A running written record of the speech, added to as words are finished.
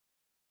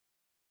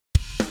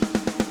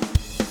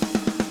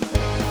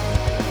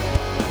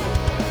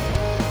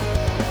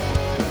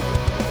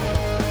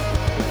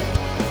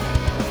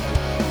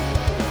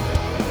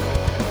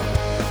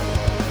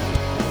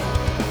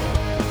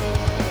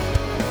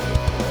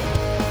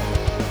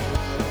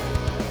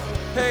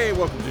Hey,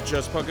 welcome to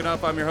Just Punkin'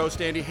 Up. I'm your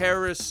host, Andy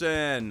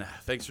Harrison.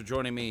 Thanks for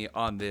joining me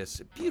on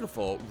this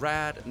beautiful,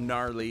 rad,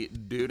 gnarly,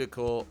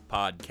 dudical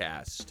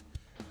podcast.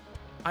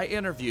 I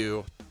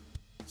interview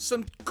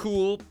some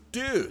cool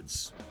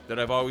dudes that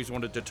I've always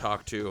wanted to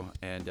talk to.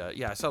 And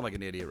I sound like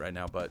an idiot right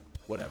now, but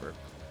whatever.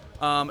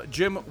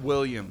 Jim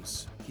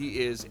Williams.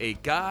 He is a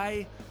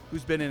guy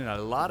who's been in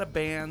a lot of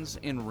bands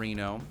in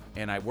Reno,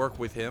 and I work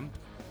with him.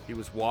 He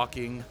was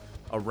walking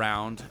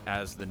around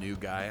as the new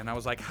guy, and I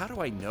was like, how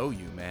do I know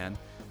you, man?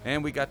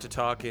 And we got to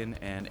talking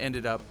and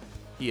ended up,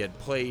 he had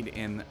played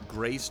in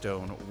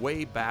Greystone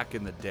way back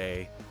in the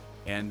day,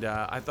 and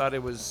I thought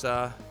it was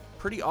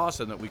pretty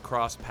awesome that we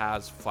crossed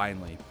paths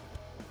finally.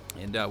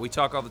 And we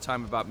talk all the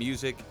time about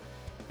music,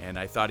 and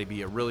I thought he'd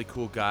be a really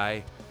cool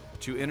guy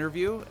to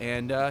interview,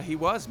 and he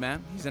was,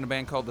 man. He's in a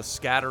band called The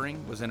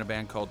Scattering, was in a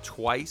band called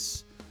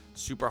Twice,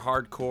 super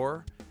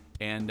hardcore,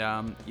 and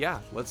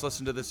let's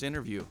listen to this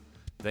interview.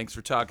 Thanks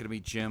for talking to me,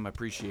 Jim. I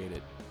appreciate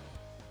it.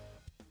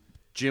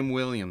 Jim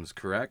Williams,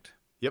 correct?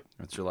 Yep.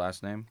 That's your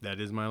last name?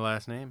 That is my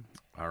last name.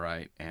 All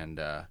right, and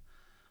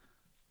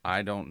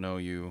I don't know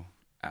you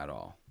at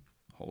all.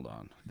 Hold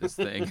on. This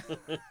thing.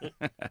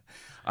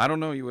 I don't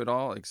know you at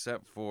all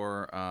except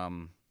for,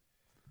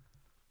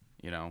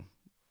 you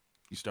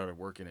started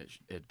working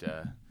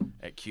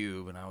at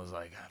Cube, and I was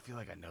like, I feel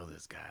like I know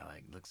this guy.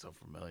 Like, looks so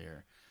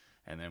familiar.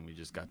 And then we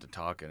just got to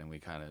talking, and we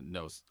kind of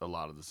know a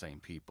lot of the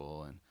same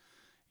people. And,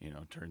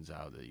 turns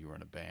out that you were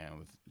in a band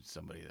with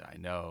somebody that I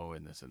know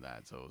and this and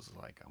that. So it was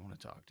like, I want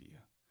to talk to you.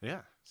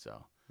 Yeah.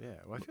 So. Yeah.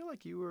 Well, I feel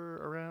like you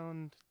were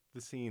around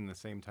the scene the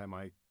same time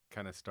I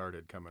kind of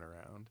started coming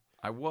around.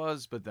 I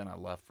was, but then I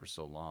left for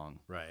so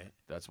long. Right.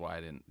 That's why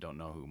I didn't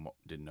know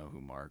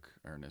who Mark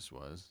Ernest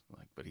was.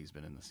 But he's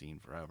been in the scene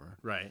forever.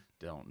 Right.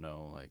 Don't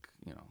know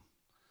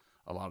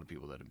a lot of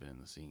people that have been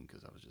in the scene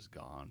because I was just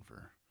gone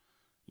for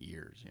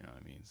years. You know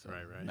what I mean? So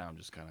right. Now I'm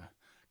just kind of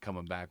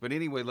coming back. But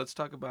anyway, let's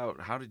talk about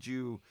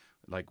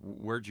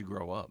where'd you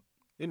grow up?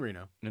 In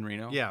Reno. In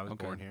Reno? Yeah, I was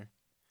born here.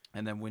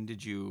 And then when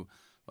did you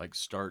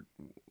start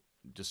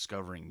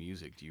discovering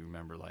music? Do you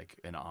remember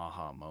an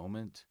aha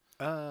moment?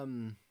 I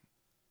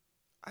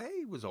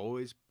was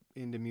always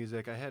into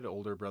music. I had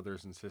older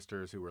brothers and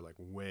sisters who were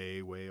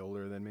way, way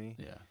older than me.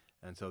 Yeah.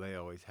 And so they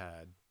always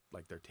had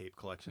their tape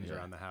collections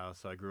around the house.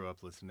 So I grew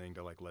up listening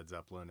to Led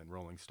Zeppelin and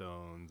Rolling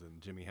Stones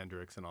and Jimi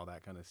Hendrix and all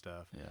that kind of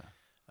stuff. Yeah.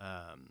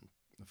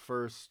 The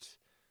first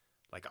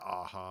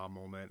aha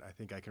moment I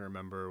think I can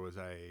remember was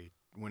I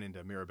went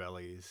into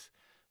Mirabelli's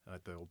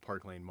at the old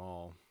Park Lane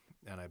Mall,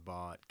 and I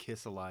bought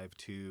Kiss Alive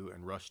 2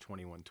 and Rush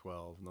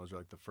 2112, and those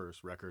are the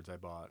first records I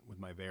bought with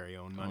my very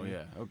own money. Oh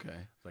yeah,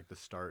 okay. It's the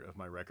start of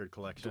my record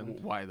collection.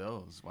 Why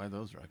those? Why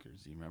those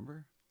records? Do you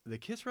remember? The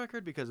Kiss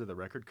record because of the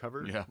record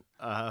cover. Yeah.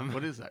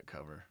 What is that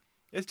cover?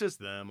 It's just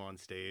them on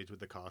stage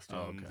with the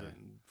costumes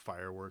and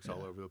fireworks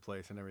all over the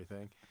place and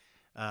everything.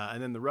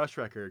 And then the Rush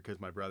record because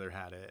my brother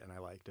had it and I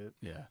liked it.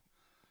 Yeah.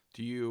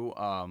 Do you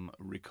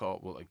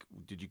recall?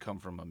 Did you come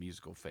from a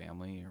musical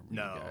family or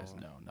no? You guys?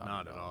 No,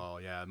 not at all.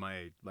 Yeah,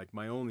 my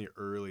only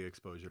early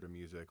exposure to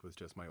music was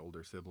just my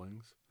older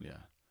siblings.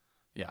 Yeah,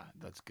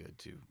 that's good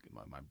too.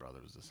 My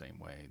brother was the same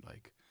way.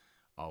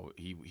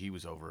 He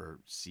was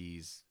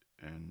overseas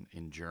and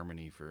in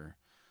Germany for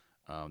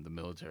the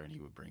military, and he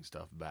would bring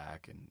stuff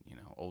back. And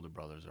older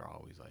brothers are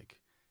always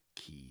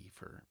key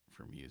for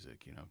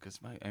music. Because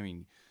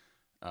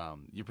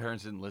your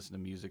parents didn't listen to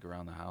music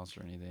around the house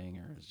or anything,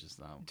 or it's just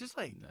not just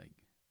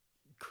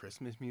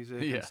Christmas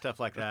music and stuff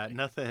like that. Right.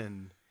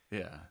 Nothing.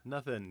 Yeah.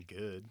 Nothing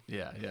good.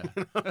 Yeah.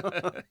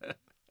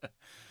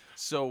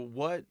 So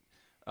what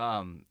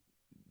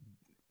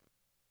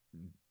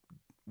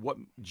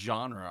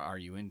genre are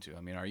you into?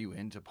 Are you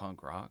into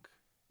punk rock?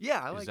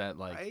 Yeah, Is that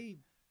I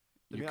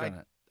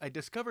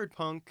discovered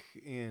punk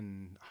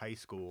in high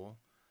school.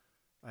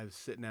 I was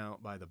sitting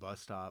out by the bus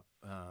stop.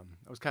 I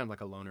was kind of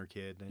like a loner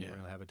kid. I didn't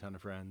really have a ton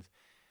of friends.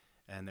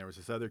 And there was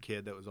this other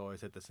kid that was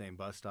always at the same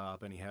bus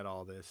stop, and he had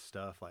all this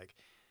stuff like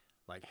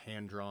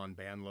hand-drawn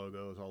band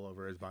logos all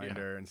over his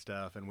binder and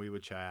stuff, and we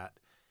would chat.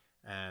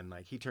 And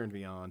he turned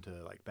me on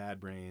to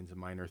Bad Brains and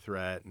Minor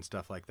Threat and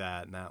stuff like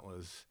that, and that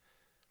was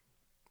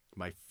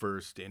my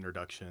first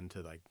introduction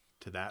to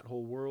that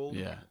whole world.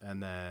 Yeah.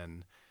 And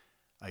then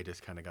I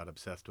just kind of got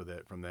obsessed with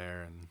it from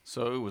there. And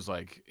so it was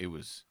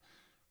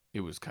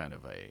kind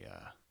of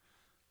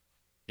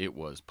it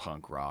was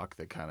punk rock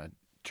that kind of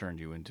turned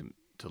you into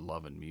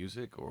loving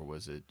music, or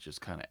was it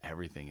just kind of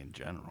everything in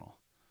general?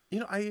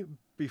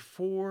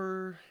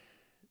 Before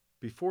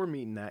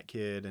meeting that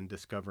kid and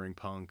discovering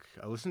punk,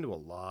 I listened to a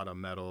lot of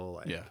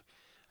metal.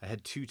 I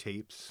had 2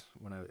 tapes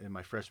in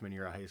my freshman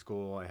year of high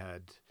school. I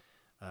had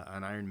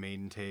an Iron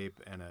Maiden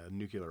tape and a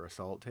Nuclear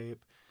Assault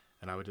tape,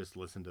 and I would just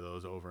listen to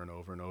those over and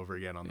over and over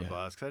again on the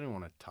bus because I didn't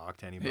want to talk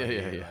to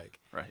anybody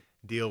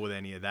deal with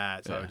any of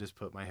that. So I would just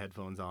put my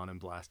headphones on and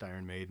blast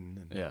Iron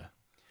Maiden. And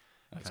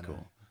that's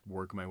cool.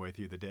 Work my way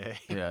through the day.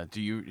 Yeah. Do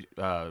you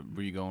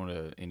were you going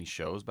to any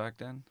shows back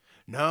then?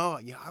 No.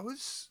 Yeah, I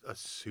was a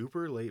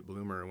super late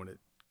bloomer when it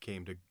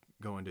came to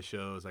going to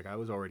shows. I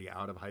was already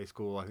out of high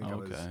school. I think I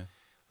was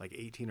like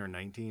 18 or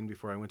 19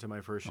 before I went to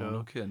my first show. Oh,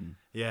 no kidding.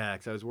 Yeah,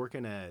 because I was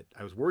working at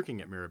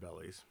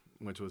Mirabelli's,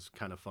 which was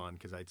kind of fun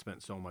because I'd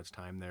spent so much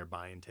time there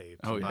buying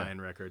tapes, and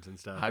buying records and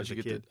stuff. How'd you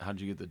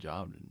get the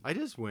job? I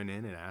just went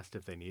in and asked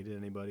if they needed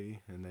anybody,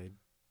 and they.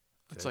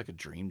 It's like a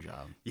dream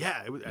job.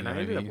 Yeah, it was, and I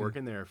ended up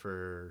working there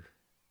for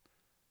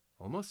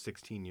almost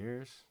 16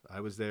 years.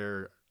 I was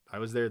there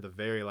the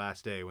very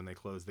last day when they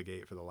closed the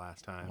gate for the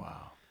last time.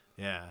 Wow.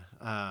 Yeah.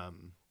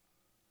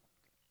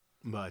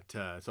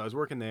 So I was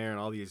working there, and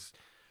all these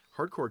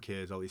hardcore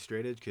kids, all these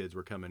straight edge kids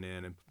were coming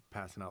in and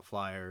passing out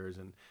flyers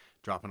and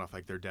dropping off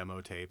like their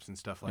demo tapes and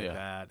stuff like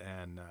that.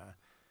 And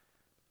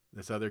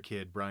this other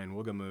kid, Brian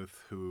Woogamuth,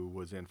 who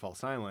was in Fall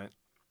Silent,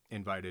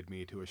 invited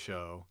me to a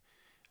show.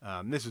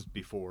 This was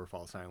before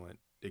Fall Silent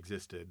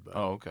existed, but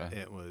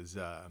it was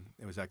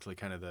actually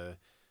kind of the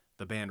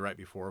band right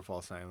before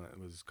Fall Silent. It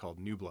was called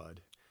New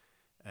Blood,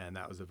 and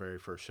that was the very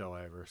first show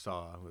I ever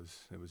saw.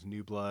 It was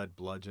New Blood,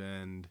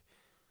 Bludgeoned.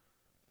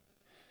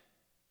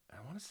 I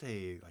want to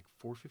say like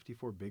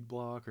 454 Big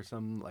Block or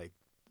something like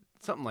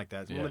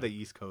that. It's one of the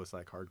East Coast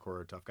like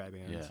hardcore tough guy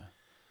bands.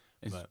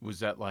 Yeah. Was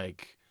that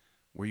like?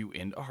 Were you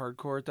into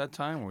hardcore at that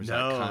time, or was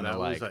no, that kind of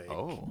like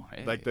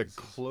hey, like the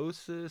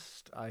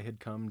closest I had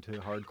come to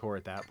hardcore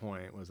at that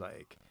point was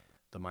like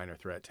the Minor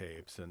Threat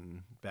tapes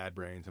and Bad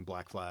Brains and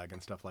Black Flag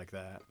and stuff like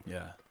that.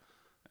 Yeah.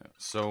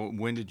 So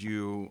when did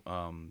you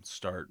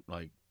start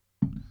like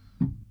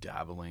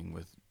dabbling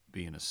with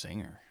being a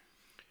singer?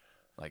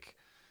 Like,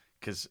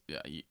 because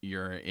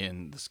you're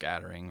in the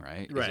Scattering,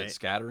 right? Right. Is it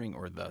Scattering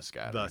or the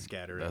Scattering? The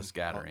Scattering. The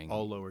Scattering.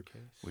 All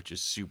lowercase. Which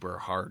is super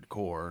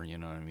hardcore, you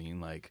know what I mean?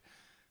 Like,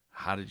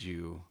 how did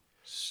you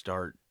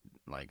start,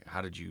 like,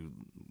 how did you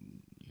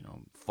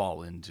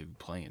fall into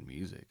playing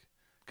music?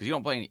 Because you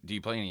don't play do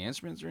you play any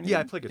instruments or anything? Yeah,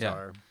 I play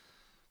guitar. Yeah.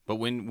 But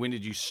when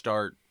did you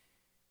start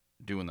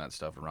doing that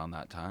stuff, around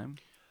that time?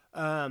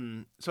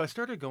 So I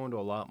started going to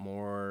a lot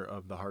more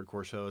of the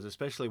hardcore shows,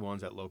 especially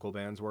ones that local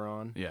bands were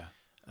on. Yeah.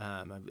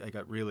 I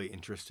got really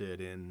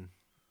interested in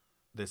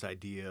this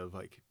idea of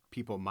like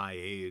people my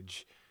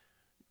age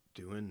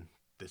doing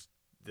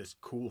this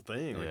cool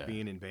thing, like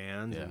being in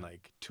bands and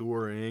like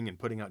touring and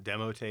putting out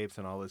demo tapes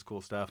and all this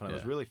cool stuff. And I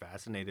was really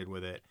fascinated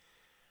with it.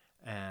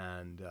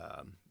 And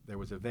there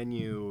was a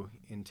venue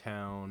in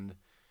town,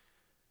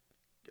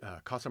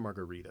 Casa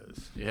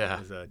Margaritas. Yeah.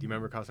 Do you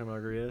remember Casa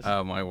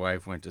Margaritas? My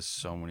wife went to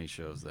so many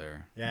shows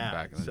there. Yeah.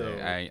 Back in the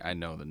day. I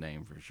know the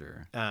name for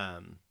sure.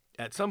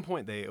 At some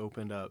point, they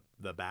opened up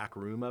the back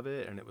room of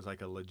it, and it was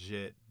like a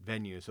legit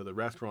venue. So the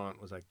restaurant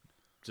was like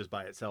just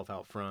by itself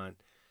out front,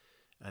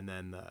 and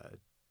then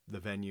the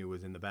venue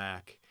was in the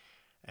back,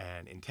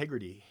 and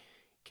Integrity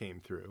came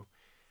through,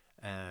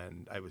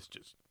 and I was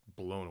just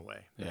blown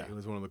away. Yeah. It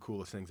was one of the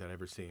coolest things I'd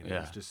ever seen. Yeah.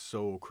 It was just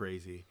so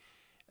crazy.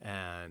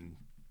 And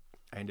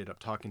I ended up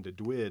talking to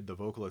Dwid, the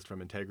vocalist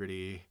from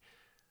Integrity,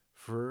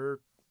 for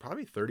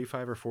probably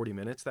 35 or 40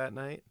 minutes that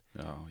night.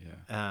 Oh,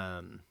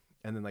 yeah.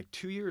 And then like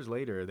 2 years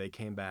later, they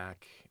came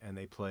back and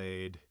they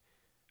played,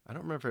 I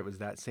don't remember if it was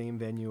that same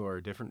venue or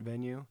a different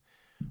venue,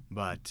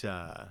 but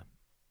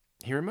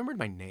he remembered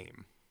my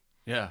name.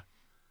 Yeah.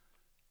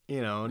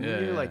 And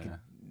you're like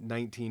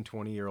 19,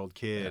 20-year-old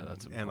kid. Yeah,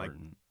 that's important. And like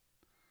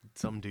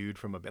some dude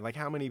from a band. Like,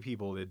 how many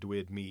people did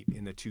Dwid meet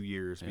in the 2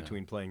 years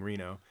between playing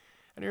Reno?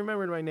 And he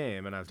remembered my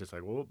name, and I was just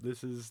like, well,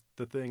 this is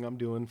the thing I'm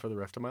doing for the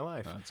rest of my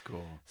life. That's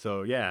cool.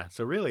 So, yeah.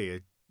 So,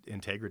 really,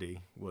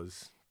 Integrity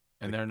was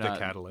the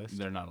catalyst.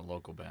 They're not a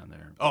local band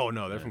there. Oh,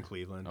 no. They're from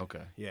Cleveland.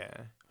 Okay. Yeah.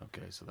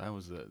 Okay. So, that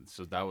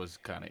was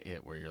kind of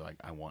it, where you're like,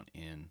 I want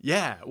in.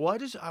 Yeah. Well,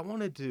 I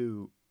wanted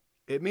to...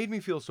 It made me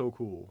feel so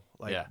cool.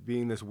 Like,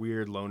 being this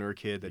weird loner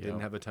kid that didn't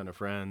have a ton of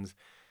friends.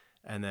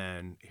 And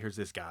then here's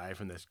this guy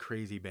from this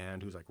crazy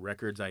band who's like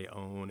records I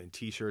own and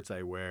T-shirts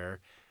I wear.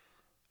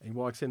 And he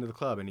walks into the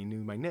club and he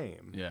knew my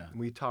name. Yeah. And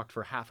we talked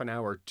for half an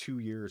hour 2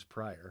 years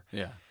prior.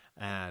 Yeah.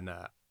 And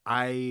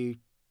I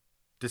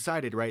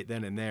decided right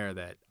then and there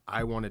that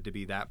I wanted to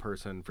be that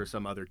person for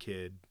some other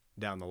kid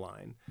down the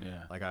line.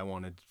 Yeah. Like I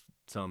wanted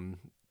some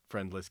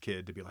friendless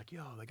kid to be like,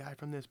 yo, the guy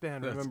from this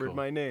band remembered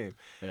my name.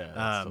 Yeah.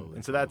 That's totally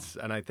and so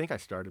cool. and I think I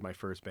started my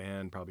first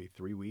band probably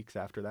 3 weeks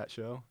after that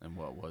show. And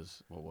what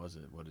was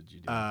it? What did you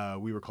do?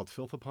 We were called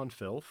Filth Upon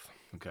Filth.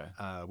 Okay.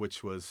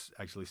 Which was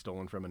actually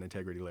stolen from an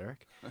Integrity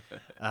lyric.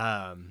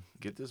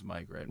 Get this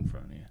mic right in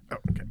front of you. Oh,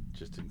 okay.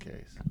 Just in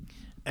case.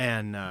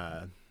 And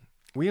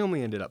we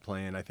only ended up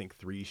playing, I think,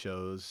 3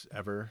 shows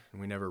ever.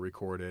 And we never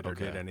recorded or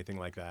did anything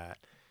like that.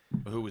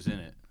 Who was in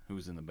it? Who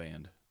was in the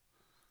band?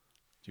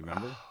 Do you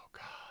remember? Oh,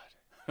 God.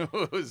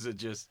 Was it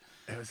just...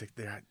 It was like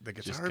the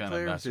guitar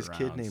player was this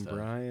kid named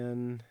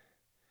Brian.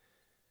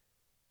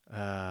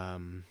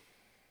 Man,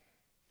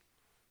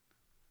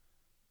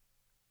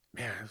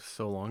 it was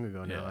so long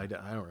ago now. I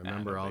don't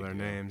remember all their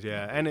names.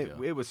 Yeah, and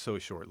it was so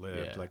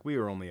short-lived. Yeah. Like, we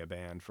were only a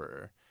band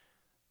for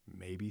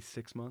maybe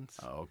 6 months.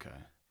 Oh, okay.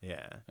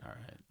 Yeah. All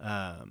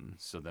right.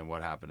 So then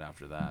what happened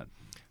after that?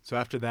 So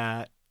after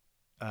that,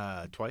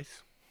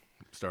 Twice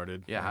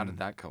started. Yeah, how did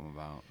that come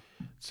about?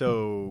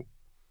 So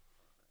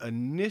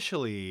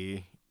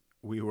initially,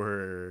 we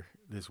were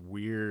this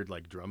weird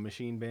like drum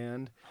machine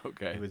band.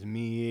 Okay. It was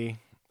me,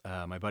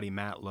 my buddy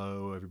Matt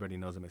Lowe. Everybody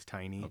knows him as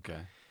Tiny. Okay.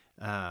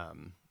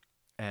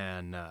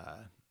 And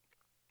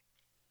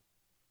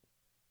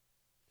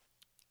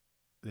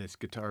this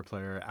guitar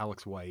player,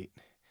 Alex White.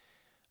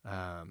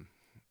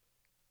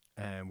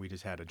 And we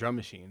just had a drum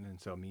machine.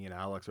 And so me and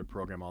Alex would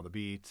program all the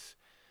beats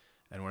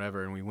and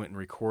whatever. And we went and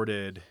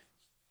recorded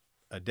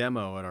a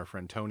demo at our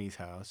friend Tony's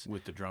house.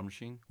 With the drum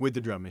machine? With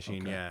the drum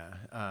machine, Okay.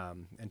 yeah.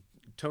 And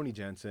Tony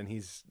Jensen,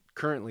 he's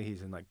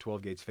in like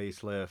 12 Gates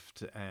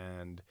Facelift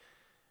and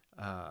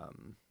oh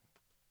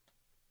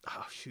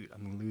shoot,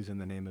 I'm losing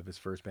the name of his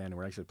first band, and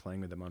we're actually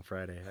playing with him on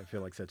Friday. I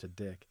feel like such a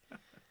dick.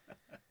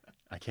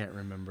 I can't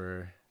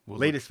remember.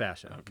 Latest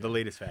Fashion. Okay. The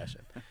Latest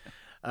Fashion.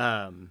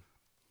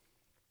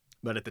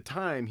 But at the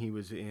time, he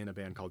was in a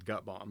band called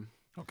Gut Bomb.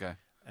 Okay.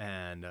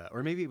 And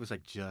or maybe it was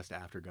like just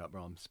after Gut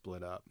Bomb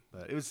split up,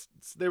 but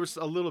there was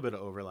a little bit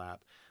of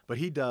overlap. But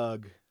he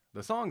dug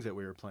the songs that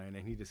we were playing,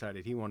 and he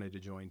decided he wanted to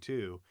join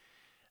too.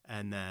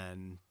 And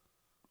then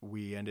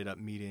we ended up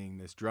meeting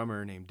this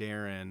drummer named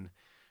Darren.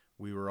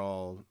 We were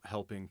all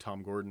helping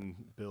Tom Gordon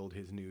build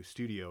his new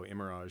studio,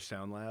 Imirage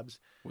Sound Labs.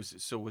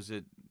 Was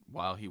it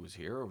while he was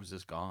here, or was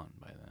this gone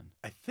by then?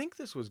 I think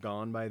this was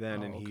gone by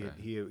then, and okay.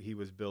 he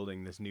was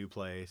building this new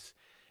place,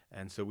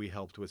 and so we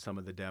helped with some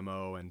of the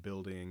demo and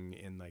building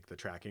in like the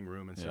tracking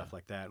room and stuff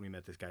like that. And we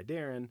met this guy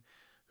Darren,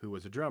 who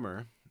was a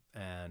drummer,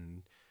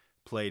 and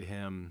played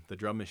him the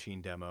drum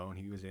machine demo, and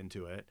he was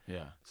into it.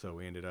 Yeah. So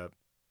we ended up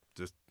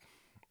just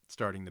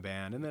starting the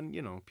band, and then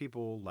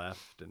people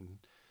left, and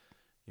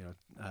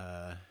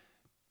I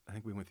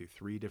think we went through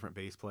 3 different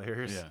bass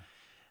players. Yeah.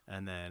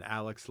 And then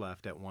Alex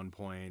left at one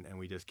point, and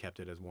we just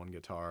kept it as one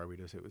guitar.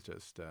 It was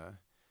just a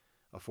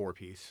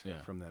 4-piece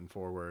from then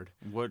forward.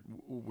 What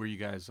were you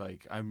guys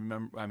like? I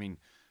remember. I mean,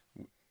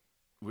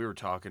 we were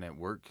talking at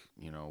work,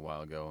 a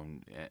while ago,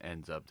 and it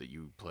ends up that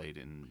you played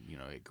in,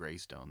 at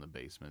Greystone, the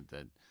basement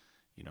that,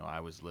 I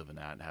was living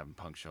at and having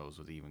punk shows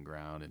with Even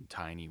Ground, and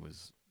Tiny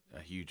was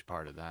a huge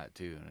part of that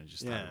too. And I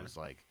just thought it was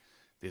like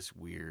this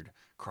weird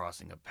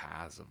crossing of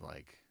paths of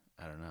like,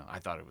 I don't know. I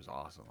thought it was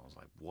awesome. I was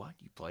like, what?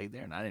 You played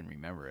there? And I didn't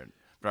remember it.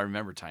 But I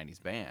remember Tiny's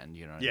band,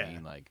 you know what I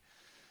mean? Like,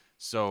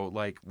 so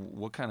like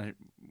what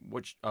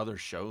other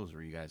shows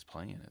were you guys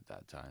playing at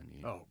that time? Do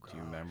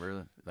you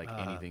remember like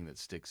anything that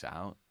sticks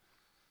out?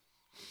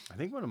 I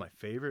think one of my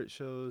favorite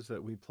shows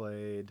that we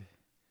played,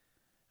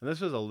 and this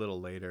was a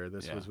little later,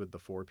 this was with the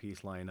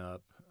 4-piece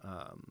lineup.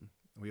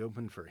 We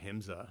opened for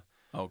Himza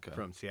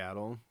from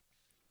Seattle.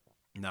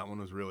 And that one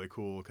was really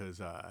cool because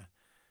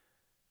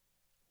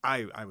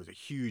I was a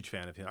huge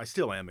fan of him. I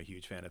still am a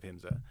huge fan of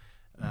Himza.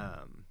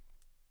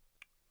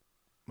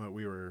 But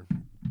we were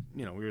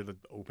the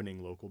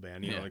opening local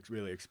band. You don't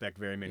really expect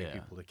very many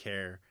people to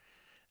care.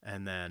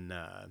 And then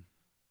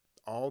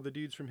all the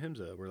dudes from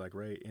Himza were like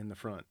right in the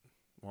front.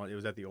 Well, it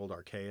was at the old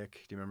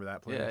Archaic. Do you remember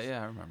that place?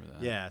 Yeah, I remember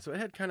that. Yeah, so it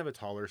had kind of a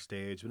taller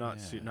stage, but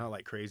not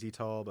like crazy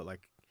tall, but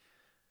like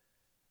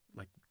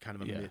kind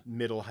of a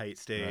middle height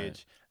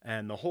stage. Right.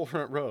 And the whole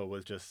front row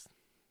was just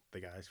the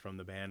guys from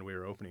the band we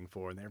were opening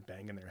for, and they're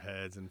banging their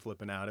heads and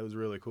flipping out. It was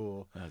really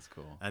cool. That's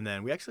cool. And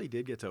then we actually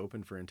did get to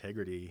open for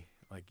Integrity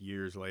like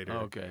years later.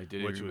 Okay.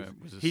 Did he remember?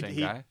 Was the same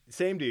guy?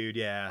 Same dude,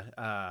 yeah.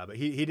 But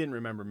he didn't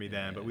remember me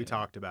then, but we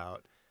talked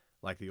about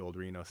like the old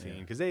Reno scene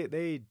because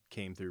they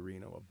came through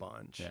Reno a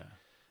bunch. Yeah.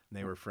 And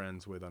they were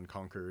friends with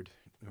Unconquered,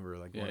 who were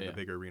like one of the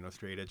bigger Reno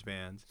straight edge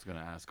bands. I was going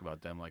to ask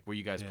about them. Like, were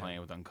you guys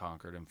playing with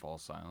Unconquered and Fall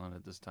Silent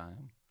at this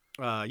time?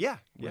 Yeah.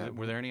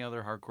 Were there any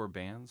other hardcore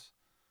bands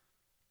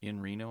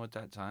in Reno at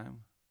that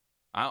time?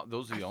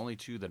 Those are the only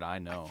 2 that I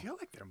know. I feel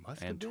like there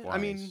must have been. Twice. I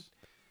mean,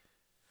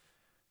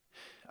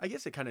 I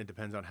guess it kind of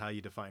depends on how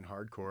you define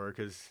hardcore,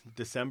 because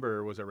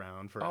December was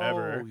around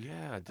forever. Oh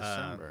yeah,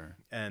 December.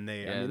 And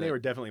they were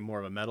definitely more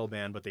of a metal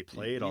band, but they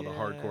played all the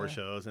hardcore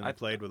shows, and they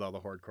played with all the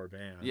hardcore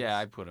bands. Yeah,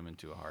 I put them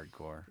into a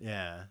hardcore.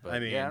 Yeah, but I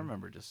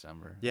remember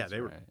December. Yeah,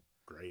 they were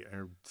great.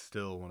 They're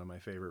still one of my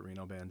favorite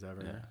Reno bands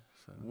ever. Yeah.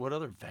 So. What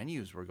other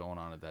venues were going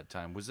on at that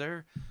time? Was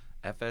there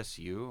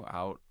FSU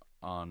out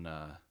on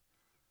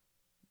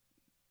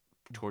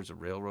towards the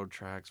railroad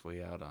tracks,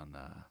 way out on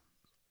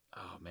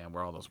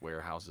where all those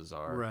warehouses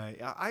are?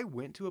 Right. I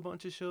went to a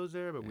bunch of shows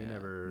there, but we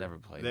never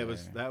played.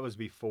 That was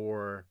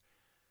before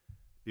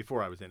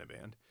I was in a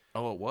band.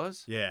 Oh, it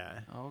was?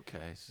 Yeah.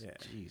 Okay. Yeah.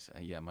 Jeez.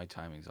 Yeah, my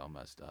timing's all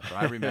messed up. But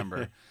I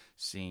remember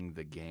seeing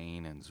the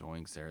Gain and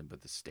Zoinks there,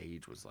 but the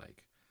stage was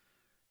like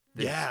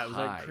it was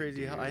like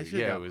crazy high.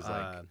 It was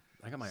like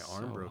I got my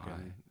arm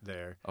broken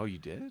there. Oh, you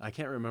did? I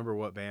can't remember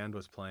what band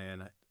was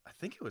playing. I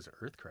think it was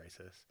Earth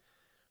Crisis.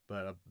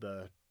 But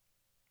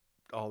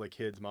all the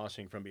kids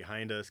moshing from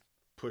behind us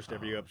pushed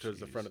everybody up towards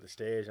the front of the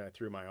stage, and I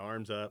threw my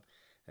arms up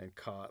and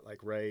caught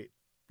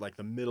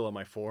the middle of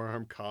my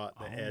forearm caught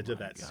the edge of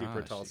that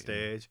super tall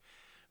stage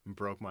and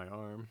broke my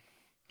arm.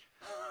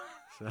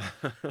 So.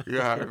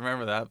 Yeah, I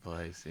remember that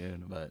place,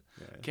 but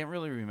I can't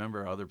really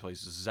remember other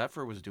places.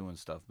 Zephyr was doing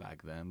stuff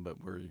back then, but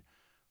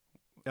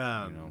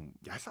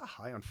I saw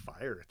High on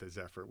Fire at the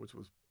Zephyr, which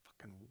was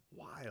fucking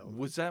wild.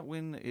 Was that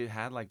when it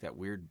had like that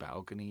weird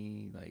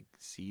balcony, like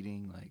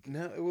seating, like?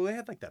 No, well, they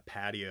had like that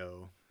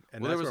patio.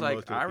 And Well, there was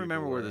like I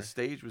remember where were. the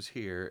stage was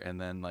here, and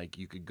then like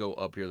you could go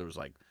up here. There was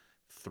like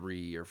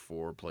 3 or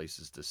 4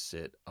 places to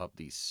sit up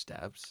these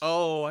steps.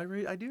 Oh, I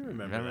do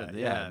remember that.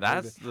 Yeah,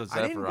 that's the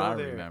Zephyr I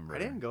remember. I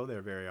didn't go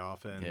there very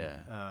often. Yeah.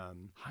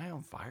 High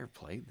on Fire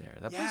played there.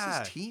 That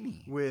place is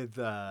teeny. With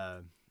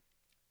oh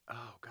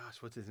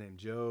gosh, what's his name?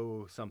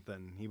 Joe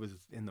something. He was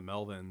in the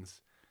Melvins.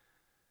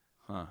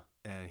 Huh.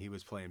 And he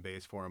was playing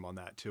bass for him on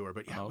that tour.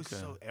 But yeah, it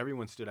was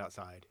everyone stood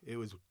outside. It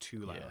was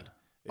too loud.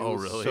 Yeah. It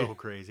was really? So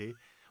crazy.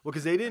 Well,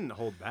 because they didn't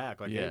hold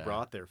back. Like, they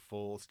brought their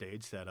full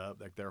stage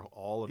setup, like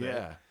all of it.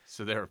 Yeah,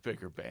 so they're a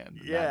bigger band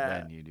than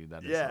that venue, dude.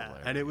 That is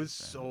hilarious. And it was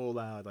so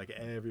loud. Like,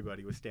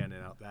 everybody was standing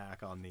out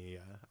back on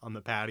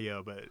the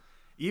patio. But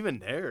even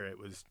there, it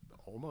was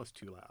almost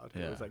too loud.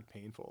 Yeah. It was, like,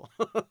 painful.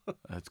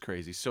 That's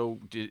crazy. So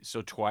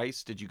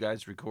twice did you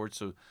guys record?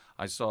 So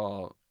I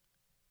saw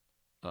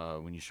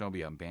when you showed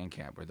me on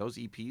Bandcamp, were those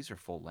EPs or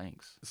full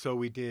lengths? So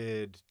we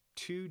did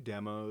 2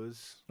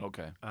 demos.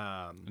 Okay.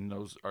 And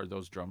are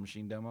those Drum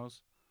Machine demos?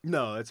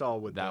 No, it's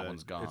all with that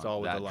one's gone. It's all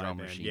with that the live Drum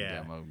band. Machine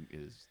demo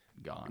is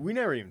gone. We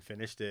never even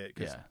finished it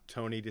because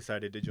Tony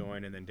decided to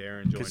join, and then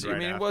Darren joined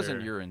right after. It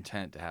wasn't your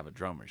intent to have a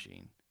drum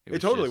machine. It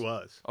totally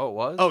was. Oh, it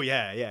was? Oh,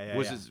 yeah.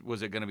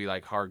 Was it going to be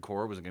like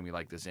hardcore? Was it going to be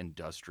like this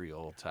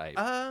industrial type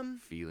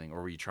feeling?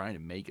 Or were you trying to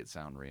make it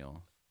sound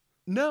real?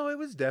 No, it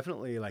was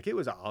definitely like, it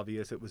was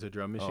obvious it was a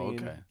drum machine.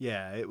 Oh, okay.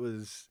 Yeah, it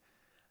was.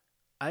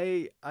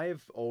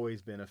 I've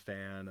always been a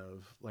fan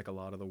of like a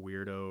lot of the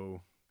weirdo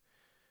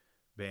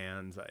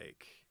bands,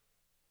 like,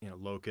 you know,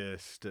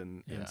 Locust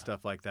and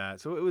stuff like that.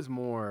 So it was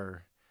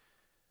more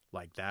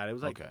like that. It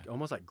was like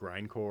almost like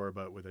grindcore,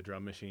 but with a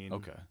drum machine.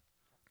 Okay.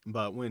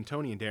 But when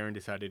Tony and Darren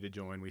decided to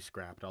join, we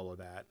scrapped all of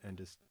that and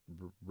just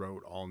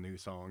wrote all new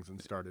songs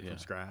and started from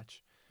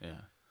scratch.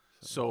 Yeah.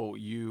 So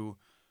you,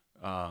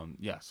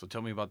 so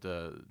tell me about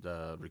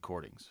the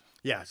recordings.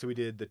 Yeah. So we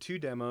did the 2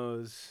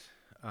 demos,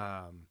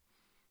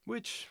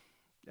 which,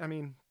 I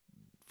mean,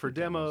 for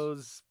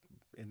demos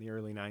in the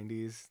early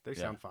 90s, they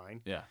sound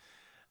fine. Yeah.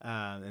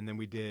 And then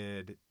we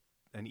did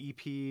an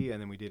EP,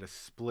 and then we did a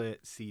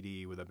split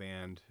CD with a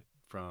band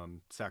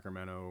from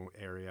Sacramento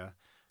area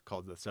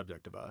called The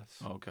Subject of Us.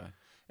 Oh, okay.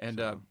 And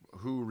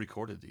who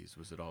recorded these?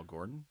 Was it all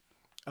Gordon?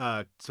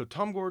 So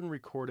Tom Gordon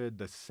recorded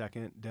the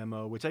second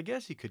demo, which I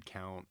guess you could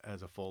count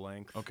as a full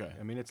length. Okay.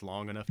 I mean, it's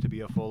long enough to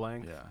be a full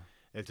length. Yeah.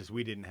 It's just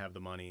we didn't have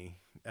the money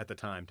at the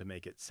time to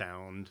make it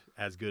sound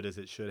as good as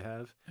it should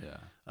have. Yeah.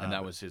 And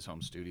that was his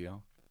home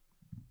studio?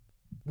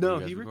 No,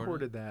 he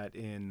recorded that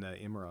in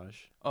Imiraj.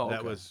 Oh, okay.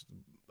 That was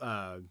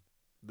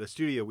the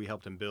studio we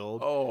helped him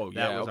build. Oh,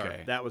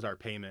 That was our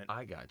payment.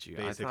 I got you.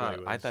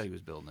 Basically, I thought he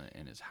was building it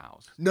in his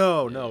house.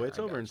 No, it's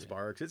over in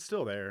Sparks. It's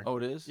still there. Oh,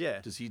 it is? Yeah.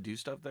 Does he do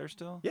stuff there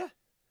still? Yeah.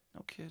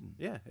 No kidding.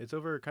 Yeah, it's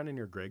over kind of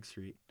near Greg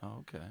Street.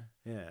 Oh, okay.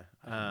 Yeah.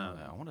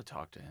 I want to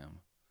talk to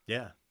him.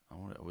 Yeah. I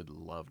would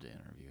love to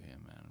interview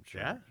him, man. I'm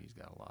sure he's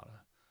got a lot of...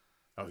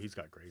 Oh, he's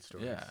got great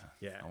stories.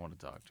 Yeah. I want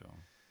to talk to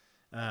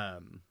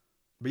him.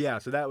 But yeah,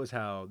 so that was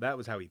how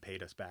he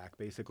paid us back,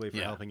 basically, for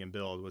helping him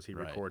build, was he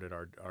recorded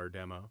our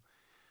demo.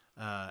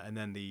 And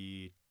then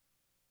the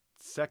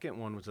second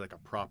one was like a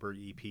proper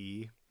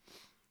EP,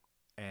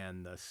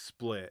 and the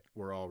split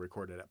were all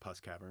recorded at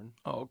Puss Cavern.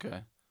 Oh,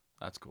 okay.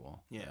 That's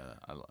cool. Yeah,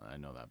 I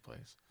know that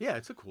place. Yeah,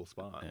 it's a cool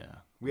spot. Yeah.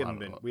 We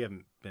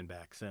haven't been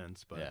back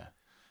since, but yeah.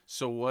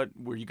 So what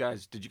were you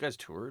guys? Did you guys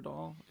tour at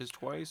all?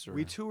 Twice? Or?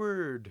 We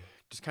toured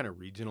just kind of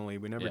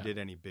regionally. We never did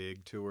any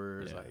big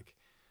tours. Like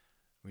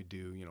we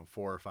do,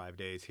 4 or 5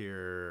 days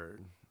here.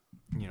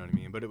 You know what I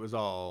mean? But it was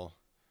all.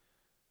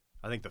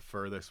 I think the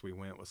furthest we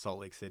went was Salt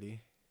Lake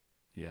City.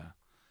 Yeah.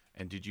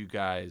 And did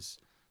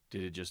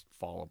it just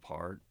fall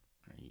apart?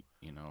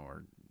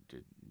 Or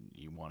did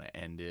you want to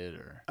end it,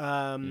 or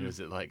was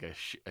it like a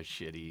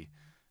shitty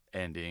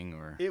ending,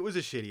 or? It was a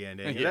shitty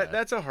ending. Yeah.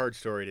 That's a hard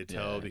story to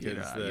tell because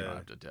you don't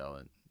have to tell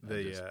it.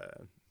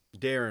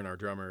 Darren, our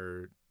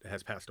drummer,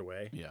 has passed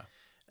away. Yeah.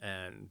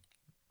 And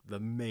the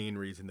main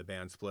reason the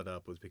band split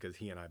up was because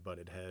he and I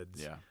butted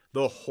heads. Yeah.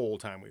 The whole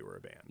time we were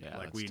a band. Yeah,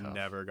 like we tough.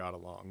 never got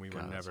along. We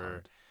were never.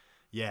 Hard.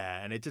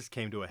 Yeah, and it just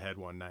came to a head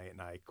one night,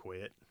 and I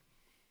quit.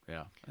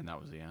 Yeah, and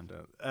that was the end.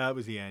 That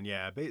was the end.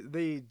 Yeah,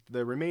 the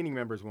remaining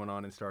members went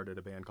on and started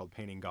a band called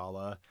Painting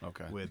Gala.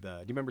 Okay. With do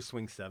you remember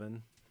Swing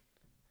 7?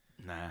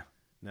 Nah.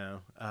 No.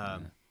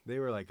 They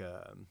were like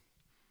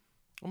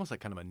almost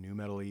like kind of a nu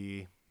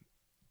metal-y.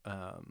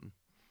 I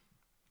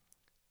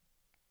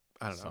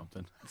don't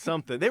know.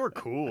 Something. They were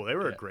cool. They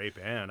were a great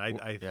band. I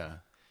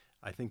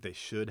think they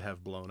should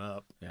have blown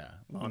up. Yeah.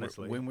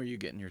 Honestly. When were you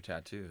getting your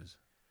tattoos?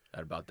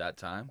 At about that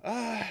time?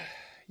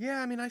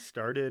 Yeah. I mean, I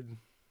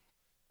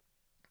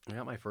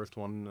got my first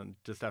one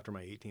just after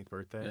my 18th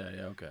birthday.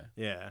 Yeah. Okay.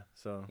 Yeah.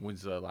 So.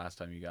 When's the last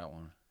time you got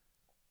one?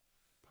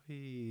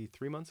 Probably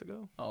 3 months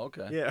ago. Oh,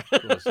 okay. Yeah.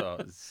 Cool. So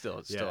it's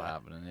still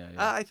happening. Yeah.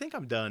 I think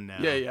I'm done now.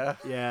 Yeah.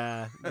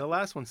 Yeah. The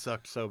last one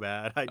sucked so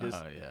bad. I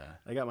Oh, yeah.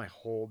 I got my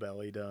whole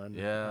belly done.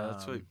 Yeah,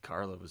 that's what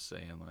Carla was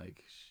saying.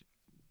 Like,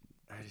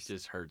 It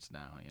just hurts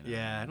now.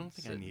 Yeah, I don't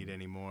think I need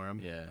any more.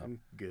 I'm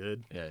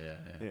good.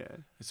 Yeah.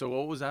 So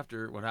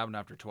what happened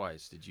after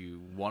Twice? Did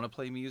you want to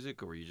play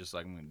music, or were you just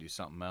like, I'm going to do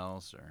something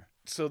else? Or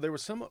so there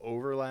was some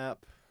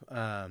overlap.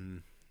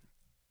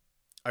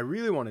 I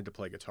really wanted to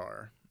play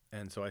guitar,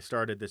 and so I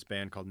started this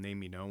band called Name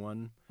Me No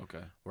One.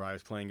 Okay. Where I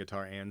was playing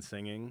guitar and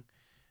singing.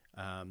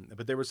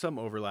 But there was some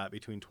overlap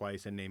between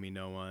Twice and Name Me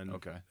No One.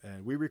 Okay.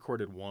 And we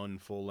recorded one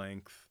full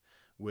length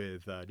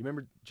with, do you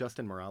remember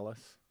Justin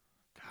Morales?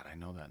 God, I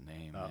know that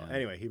name.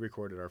 Anyway, he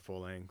recorded our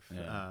full length.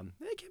 Yeah.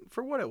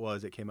 For what it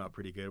was, it came out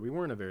pretty good. We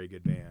weren't a very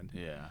good band.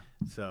 Yeah.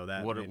 So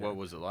that. What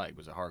was it like?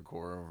 Was it hardcore?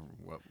 Or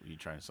what, were you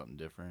trying something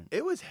different?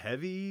 It was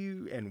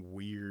heavy and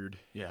weird.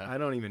 Yeah. I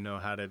don't even know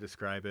how to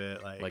describe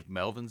it. Like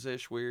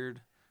Melvins-ish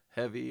weird?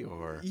 Heavy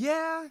or?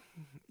 Yeah.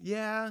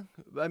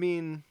 I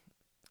mean,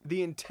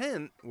 the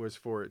intent was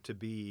for it to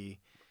be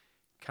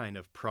kind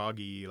of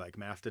proggy, like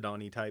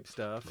Mastodon-y type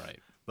stuff. Right.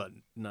 But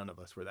none of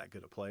us were that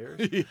good at players.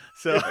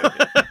 So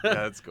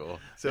that's cool.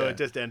 So it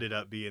just ended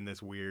up being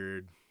this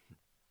weird.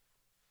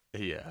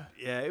 Yeah.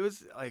 Yeah, it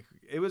was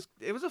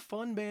a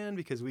fun band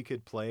because we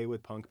could play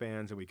with punk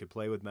bands and we could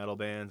play with metal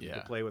bands, we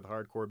could play with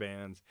hardcore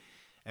bands,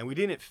 and we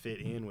didn't fit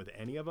in with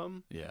any of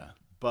them. Yeah.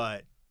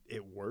 But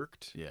it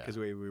worked. Yeah. Because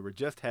we were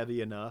just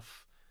heavy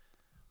enough,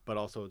 but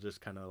also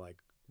just kind of like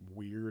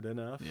weird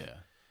enough.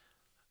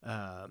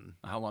 Yeah.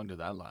 How long did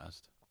that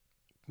last?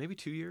 Maybe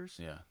 2 years.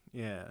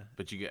 Yeah.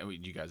 But did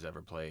you guys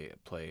ever play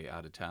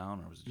out of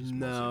town, or was it just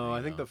no?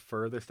 I think the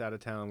furthest out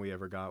of town we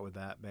ever got with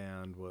that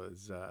band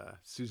was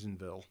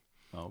Susanville.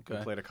 Okay.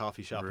 We played a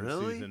coffee shop in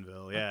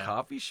Susanville. Yeah. A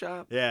coffee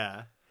shop?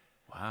 Yeah.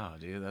 Wow,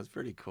 dude, that's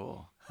pretty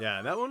cool.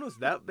 Yeah,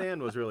 that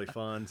band was really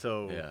fun.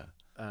 So yeah.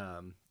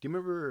 Do you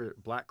remember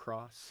Black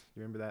Cross?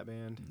 Do you remember that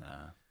band?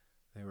 Nah.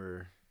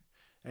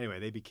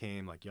 They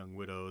became like Young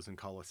Widows and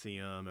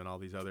Coliseum and all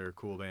these other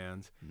cool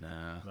bands.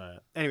 Nah.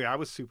 But anyway, I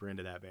was super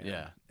into that band.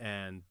 Yeah.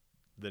 And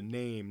the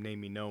Name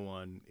Me No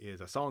One is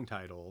a song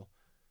title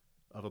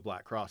of a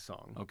Black Cross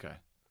song. Okay.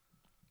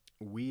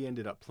 We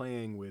ended up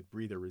playing with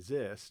Breathe or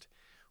Resist,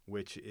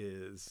 which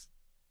is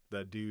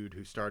the dude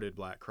who started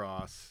Black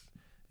Cross.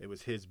 It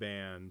was his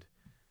band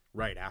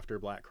right after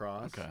Black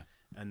Cross. Okay.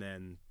 And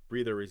then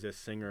Breathe or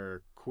Resist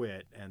singer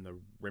quit, and the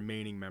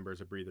remaining members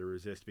of Breathe or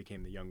Resist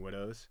became the Young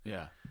Widows.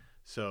 Yeah.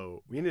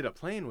 So we ended up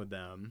playing with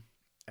them,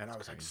 and I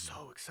was crazy. like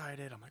so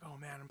excited. I'm like, oh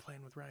man, I'm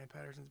playing with Ryan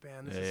Patterson's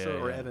band.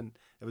 Evan.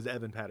 It was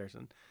Evan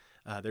Patterson.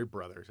 They're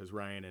brothers. It was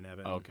Ryan and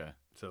Evan. Okay.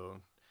 So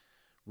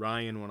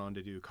Ryan went on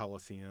to do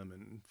Coliseum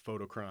and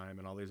Photocrime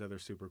and all these other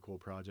super cool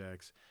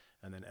projects,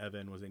 and then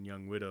Evan was in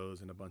Young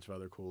Widows and a bunch of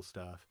other cool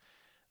stuff.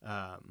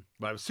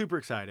 But I was super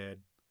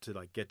excited to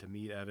like get to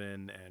meet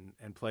Evan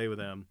and play with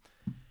him.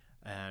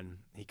 And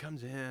he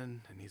comes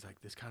in and he's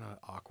like this kind of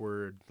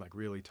awkward, like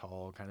really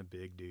tall, kind of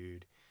big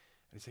dude.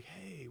 And he's like,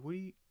 "Hey, what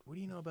do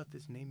you know about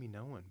this Name Me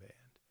No One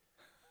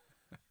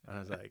band?" And I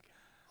was like,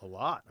 "A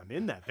lot. I'm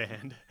in that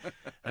band."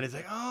 And he's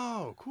like,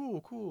 "Oh,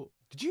 cool.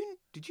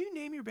 Did you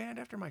name your band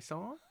after my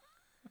song?"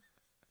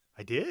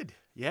 I did.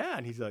 Yeah.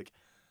 And he's like,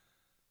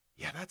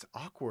 "Yeah, that's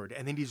awkward."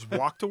 And then he just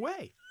walked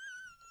away.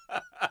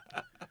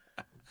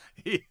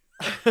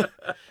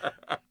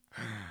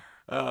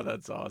 Oh,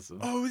 that's awesome.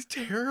 Oh, it was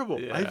terrible.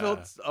 Yeah. I felt,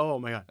 oh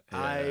my God.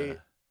 Yeah.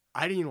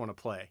 I didn't even want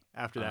to play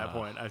after that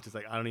point. I was just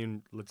like,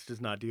 let's just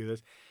not do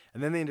this.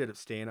 And then they ended up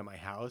staying at my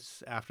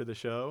house after the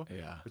show,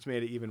 which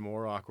made it even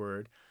more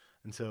awkward.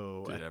 And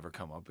so did it ever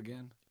come up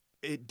again?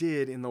 It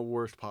did, in the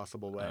worst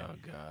possible way. Oh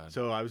God.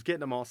 So I was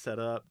getting them all set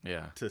up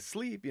Yeah. to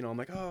sleep. I'm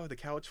like, oh, the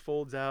couch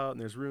folds out and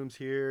there's rooms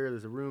here.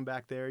 There's a room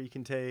back there you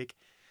can take.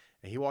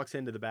 And he walks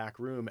into the back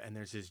room and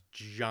there's this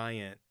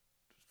giant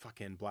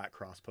fucking Black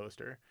Cross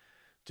poster.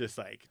 Just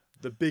like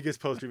the biggest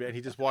poster. And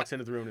he just walks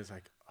into the room and is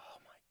like, oh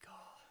my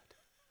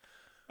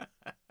God.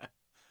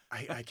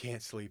 I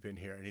can't sleep in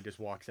here. And he just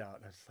walks out.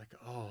 And I was like,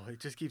 oh, it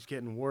just keeps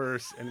getting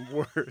worse and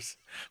worse.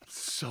 I'm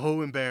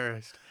so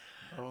embarrassed.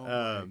 Oh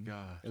my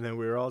God. And then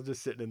we were all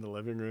just sitting in the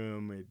living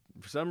room.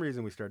 For some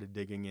reason, we started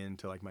digging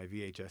into like my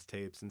VHS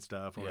tapes and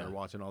stuff. And we were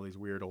watching all these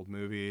weird old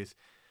movies.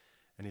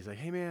 And he's like,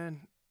 "Hey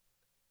man,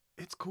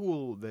 it's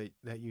cool that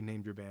you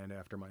named your band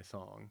after my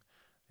song."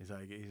 He's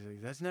like,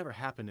 "That's never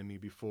happened to me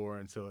before."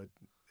 And so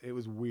it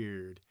was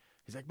weird.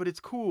 He's like, "But it's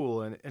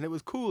cool. And it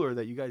was cooler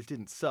that you guys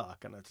didn't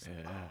suck." And that's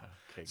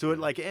Okay, so good.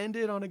 it like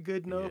ended on a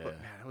good note. Yeah.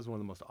 But man, that was one of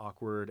the most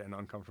awkward and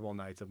uncomfortable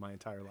nights of my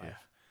entire life.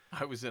 Yeah.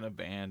 I was in a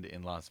band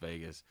in Las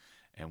Vegas,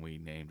 and we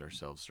named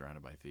ourselves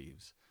Surrounded by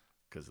Thieves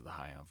because of the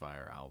High on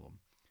Fire album.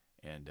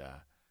 And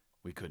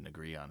we couldn't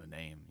agree on a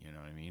name, you know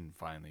what I mean?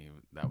 Finally,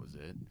 that was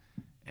it.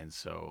 And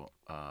so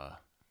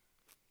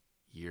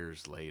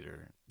years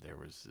later, there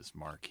was this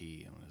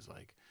marquee, and it was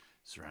like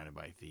Surrounded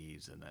by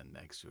Thieves, and then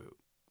next to it,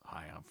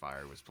 High on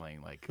Fire was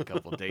playing like a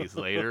couple days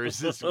later. It's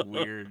just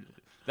weird.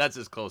 That's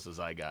as close as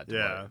I got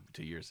to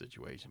your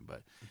situation.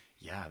 But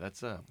yeah,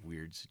 that's a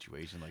weird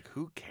situation. Like,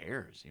 who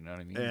cares? You know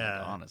what I mean? Yeah.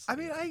 Like, honestly. I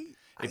mean,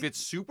 if it's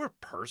super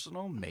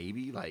personal,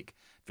 maybe like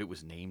if it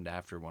was named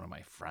after one of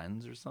my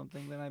friends or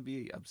something, then I'd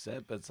be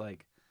upset. But it's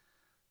like,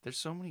 There's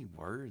so many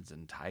words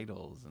and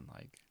titles and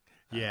like.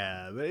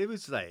 Yeah, but it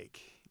was like,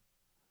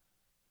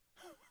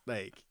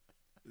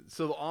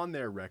 so on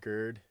their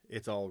record,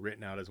 it's all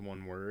written out as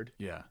one word.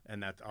 Yeah.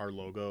 And that's our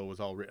logo was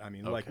all written. I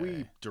mean, like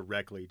we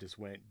directly just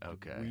went,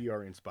 we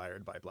are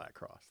inspired by Black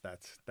Cross.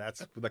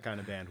 That's the kind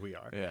of band we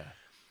are. Yeah.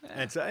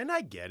 And so, and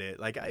I get it.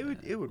 Like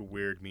it would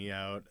weird me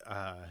out.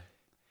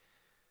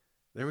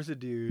 There was a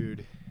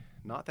dude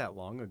not that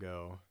long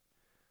ago,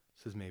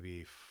 this is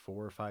maybe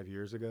 4 or 5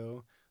 years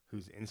ago,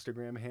 whose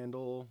Instagram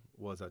handle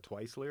was a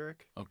Twice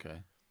lyric.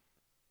 Okay.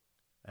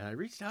 And I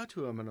reached out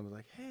to him and I was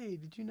like, hey,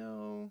 did you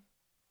know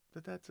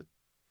that that's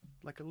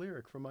a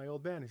lyric from my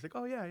old band? He's like,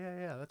 oh,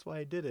 yeah. That's why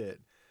I did it.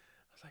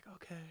 I was like,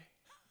 okay.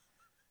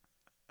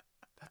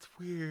 That's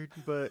weird,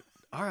 but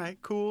all right,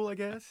 cool, I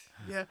guess.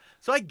 Yeah.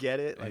 So I get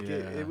it. Like,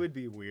 it would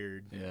be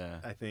weird. Yeah.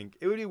 I think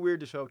it would be weird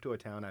to show up to a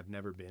town I've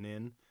never been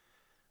in,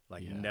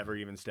 never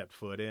even stepped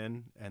foot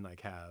in, and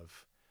like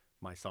have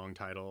my song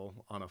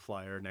title on a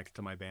flyer next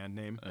to my band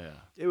name. Yeah.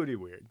 It would be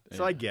weird.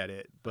 So I get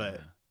it, but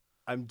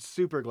I'm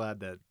super glad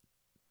that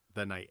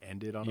the night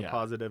ended on a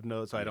positive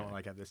note, so I don't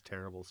like have this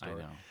terrible story. I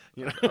know.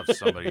 You know? Of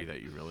somebody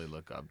that you really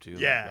look up to.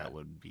 Yeah. Like, that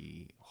would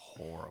be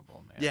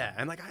horrible, man. Yeah,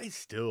 and like I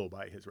still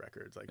buy his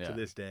records. Like to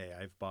this day,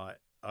 I've bought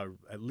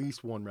at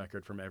least one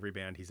record from every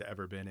band he's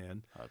ever been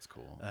in. That's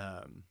cool.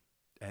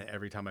 And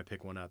every time I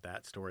pick one up,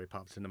 that story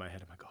pops into my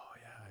head. I'm like, oh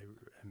yeah,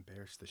 I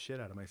embarrassed the shit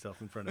out of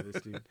myself in front of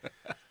this dude.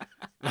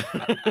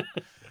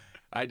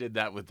 I did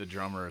that with the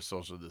drummer of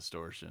Social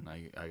Distortion.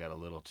 I got a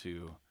little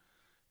too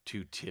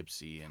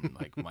tipsy, and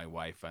like my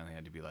wife finally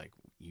had to be like,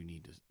 you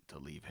need to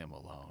leave him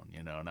alone,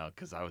 you know? No,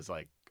 because I was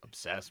like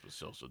obsessed with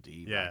Social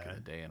D back in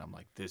the day, and I'm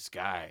like, this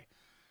guy,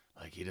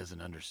 like, he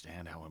doesn't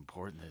understand how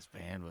important this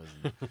band was.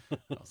 And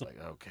I was like,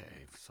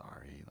 okay,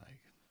 sorry,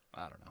 like,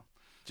 I don't know,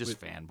 just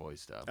fanboy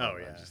stuff. Oh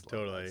yeah,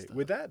 totally.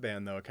 With that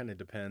band though, it kind of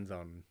depends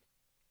on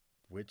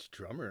which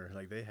drummer.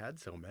 Like they had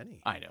so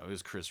many. I know it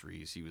was Chris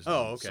Reese. He was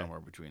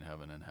somewhere between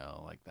Heaven and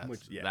Hell. Like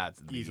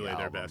that's easily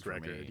their best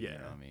record. Me, you know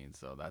what I mean?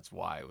 So that's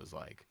why it was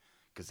like,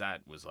 because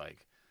that was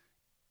like,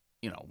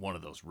 you know, one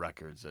of those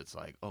records that's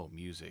like, oh,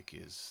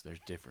 there's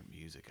different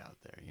music out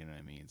there. You know what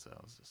I mean? So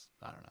it was just,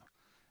 I don't know.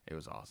 It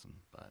was awesome.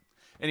 But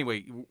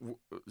anyway,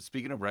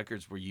 speaking of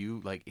records, were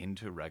you like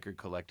into record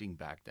collecting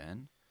back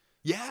then?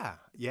 Yeah.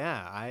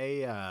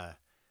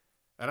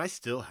 And I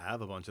still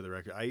have a bunch of the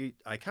records.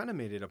 I kind of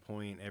made it a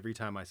point every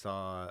time I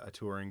saw a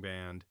touring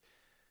band,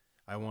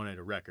 I wanted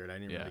a record. I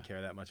didn't really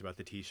care that much about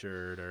the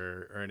T-shirt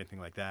or anything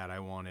like that. I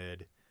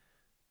wanted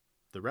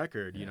the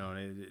record, you know,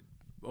 and it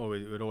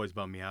would always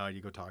bum me out.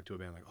 You go talk to a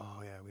band like,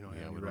 oh yeah, we don't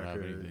have any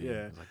record.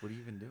 Yeah, it's like, what are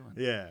you even doing?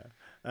 Yeah.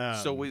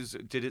 So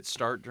did it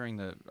start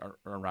during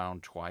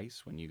around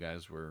Twice when you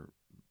guys were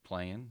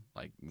playing,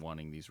 like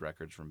wanting these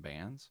records from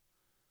bands?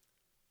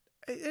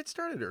 It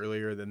started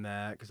earlier than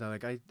that because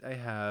I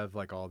have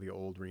like all the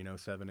old Reno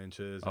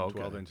 7-inches and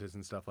 12 inches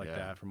and stuff like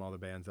that from all the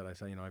bands that I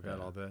saw. You know, I've got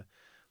all the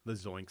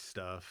Zoink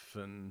stuff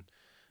and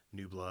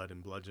New Blood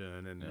and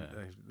Bludgeon and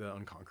the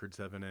Unconquered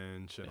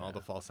 7-inch and all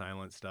the Fall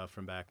Silent stuff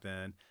from back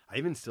then. I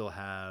even still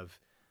have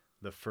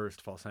the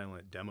first Fall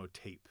Silent demo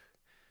tape.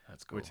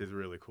 That's cool. Which is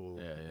really cool.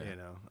 You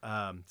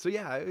know. So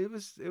yeah, it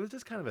was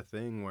just kind of a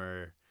thing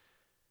where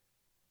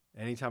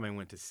anytime I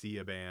went to see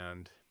a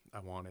band, I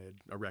wanted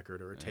a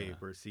record or a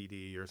tape or a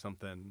CD or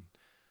something,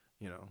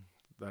 you know,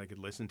 that I could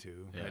listen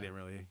to. I didn't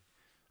really.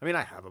 I mean,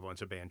 I have a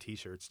bunch of band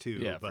T-shirts too.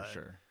 Yeah, for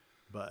sure.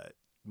 But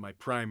my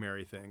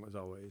primary thing was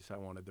always I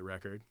wanted the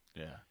record.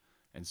 Yeah,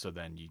 and so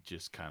then you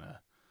just kind of,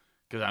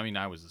 because I mean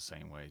I was the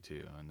same way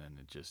too, and then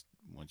it just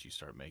once you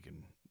start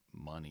making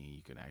money,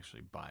 you can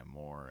actually buy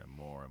more and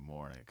more and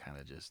more, and it kind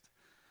of just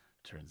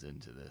turns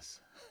into this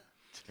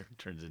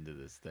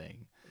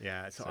thing.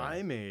 Yeah, so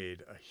I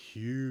made a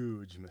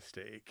huge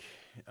mistake.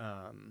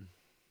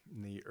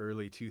 In the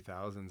early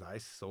 2000s, I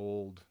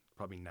sold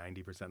probably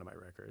 90% of my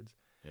records.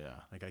 Yeah.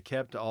 Like I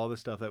kept all the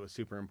stuff that was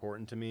super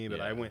important to me,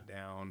 but I went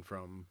down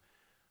from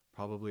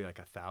probably like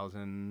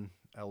 1,000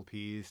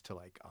 LPs to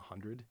like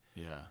 100.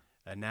 Yeah.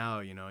 And now,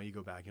 you know, you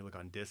go back, you look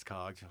on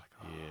Discogs, you're like,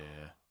 oh,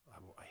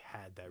 I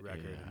had that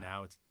record, and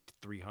now it's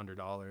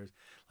 $300.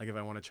 Like if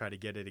I want to try to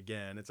get it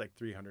again, it's like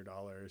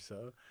 $300.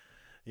 So,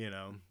 you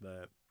know,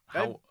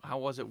 how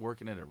was it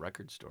working at a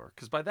record store?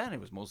 Because by then it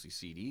was mostly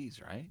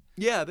CDs, right?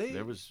 Yeah,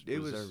 it was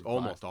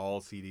almost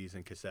all CDs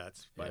and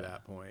cassettes by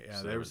that point. Yeah,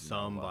 so there was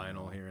some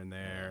vinyl here and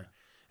there,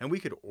 and we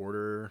could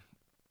order,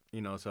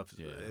 you know, so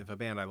if a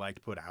band I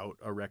liked put out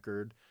a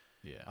record,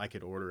 I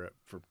could order it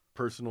for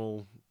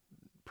personal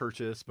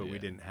purchase, but we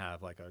didn't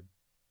have like a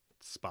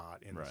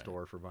spot in the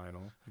store for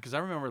vinyl. Because I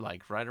remember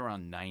like right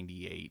around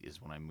 98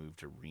 is when I moved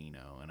to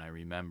Reno, and I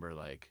remember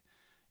like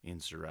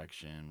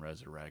Insurrection,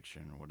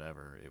 Resurrection, or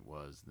whatever it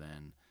was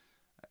then,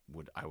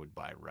 I would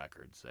buy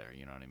records there,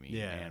 you know what I mean?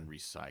 Yeah. And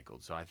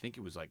recycled. So I think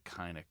it was like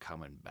kind of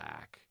coming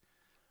back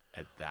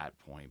at that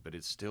point, but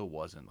it still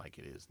wasn't like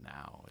it is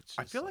now. It's just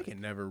I feel like it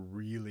never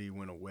really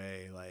went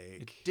away.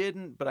 Like it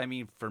didn't, but I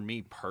mean, for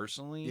me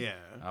personally, yeah,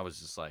 I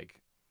was just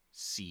like,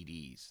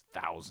 CDs,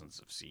 thousands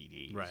of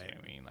CDs. Right. You know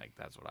what I mean? Like,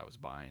 that's what I was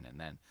buying. And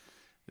then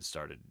it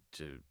started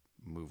to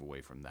move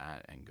away from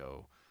that and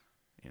go,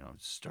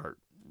 start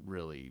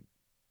really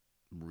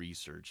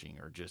researching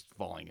or just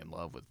falling in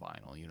love with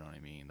vinyl. You know what I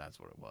mean? That's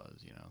what it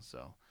was,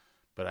 so.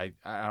 But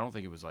I don't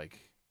think it was, like,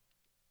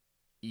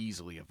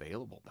 easily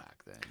available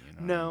back then. You know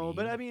what I mean?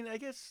 But I mean, I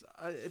guess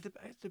it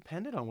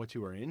depended on what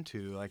you were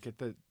into. Like,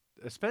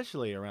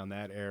 especially around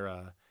that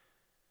era,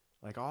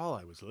 like, all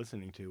I was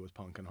listening to was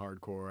punk and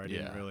hardcore. I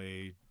didn't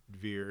really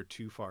veer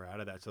too far out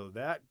of that. So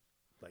that,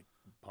 like,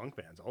 punk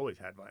bands always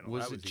had vinyl.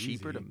 Was it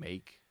cheaper to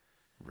make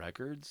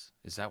records?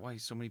 Is that why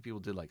so many people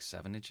did, like,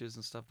 7-inches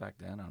and stuff back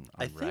then on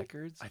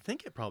records? I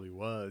think it probably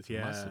was,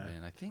 yeah. It must have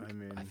been.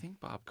 I think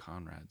Bob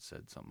Conrad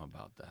said something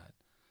about that.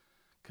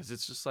 Because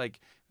it's just like,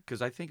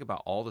 because I think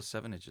about all the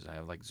 7-inches. I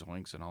have, like,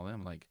 Zoinks and all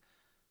them. Like,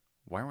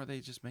 why weren't they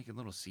just making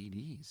little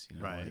CDs?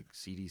 Right. Like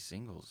CD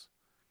singles.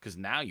 Because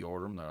now you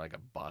order them, they're like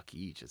 $1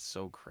 each. It's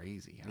so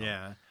crazy.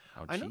 How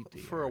I know cheap they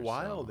are. for a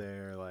while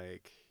there,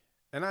 like,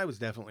 and I was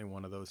definitely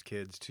one of those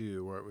kids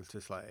too, where it was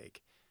just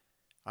like,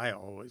 I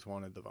always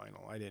wanted the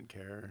vinyl. I didn't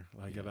care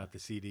about the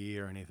CD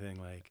or anything.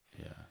 Like,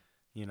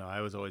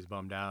 I was always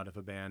bummed out if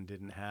a band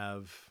didn't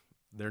have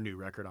their new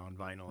record on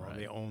vinyl. Right.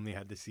 They only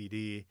had the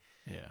CD.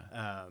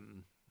 Yeah.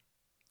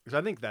 Because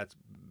I think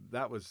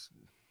that was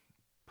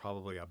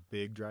probably a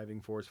big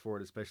driving force for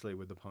it, especially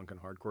with the punk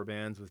and hardcore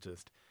bands, was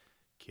just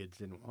kids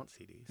didn't want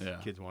CDs. Yeah.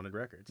 Kids wanted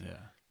records.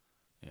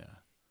 Yeah.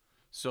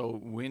 So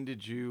when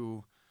did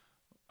you,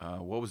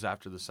 what was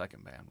after the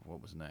second band?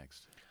 What was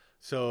next?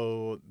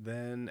 So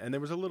then, and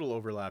there was a little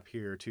overlap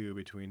here too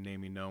between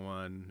Naming No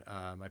One.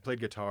 I played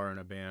guitar in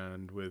a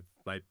band with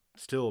my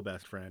still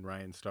best friend,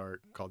 Ryan Stark,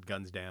 called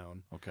Guns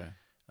Down. Okay.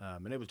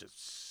 And it was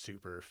just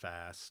super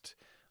fast,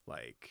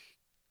 like,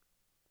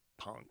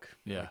 punk.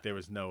 Yeah. Like, there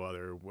was no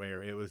other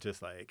way. It was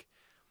just like,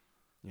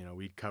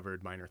 we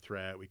covered Minor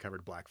Threat, we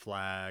covered Black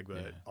Flag,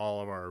 but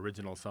all of our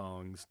original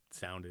songs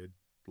sounded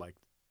like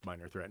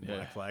Minor Threat and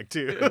Black Flag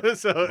too.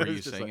 So were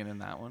you singing in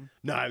that one?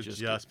 No, I was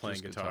just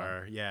playing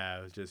guitar. Yeah,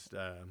 it was just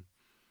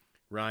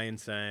Ryan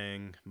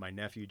sang, my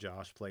nephew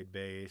Josh played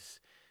bass,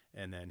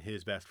 and then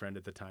his best friend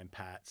at the time,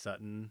 Pat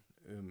Sutton,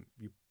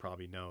 you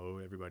probably know.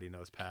 Everybody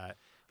knows Pat.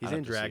 He's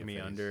in Drag Me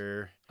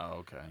Under. Oh,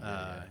 okay.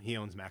 He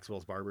owns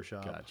Maxwell's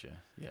Barbershop. Gotcha.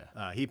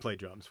 Yeah. He played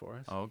drums for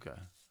us. Oh, okay.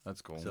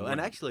 That's cool. So,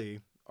 and actually,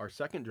 our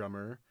second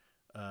drummer,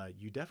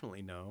 you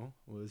definitely know,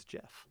 was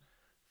Jeff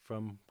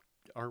from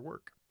our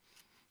work.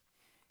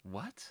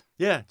 What?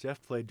 Yeah,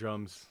 Jeff played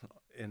drums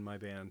in my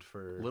band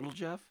for... Little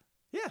Jeff?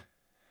 Yeah.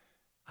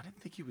 I didn't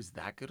think he was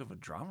that good of a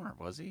drummer,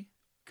 was he?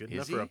 Good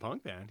enough for a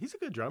punk band. He's a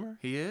good drummer.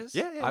 He is?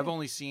 Yeah. I've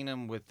only seen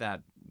him with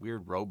that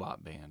weird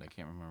robot band. I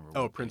can't remember.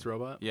 Oh, Prince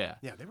Robot? Yeah.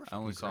 Yeah, they were I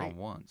only saw him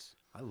once.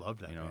 I love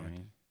that band. What I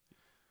mean?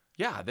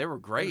 Yeah, they were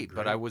great,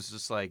 but I was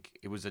just like,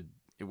 it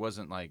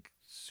wasn't like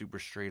super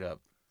straight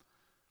up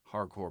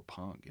hardcore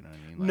punk, you know what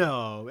I mean? Like,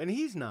 no, and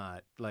he's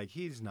not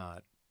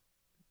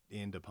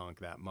into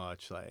punk that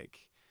much,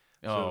 like...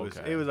 So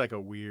it was like a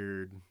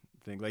weird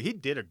thing. Like, he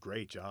did a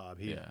great job.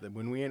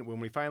 When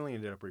we finally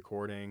ended up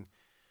recording,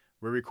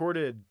 we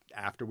recorded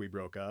after we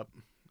broke up.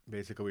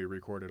 Basically, we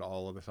recorded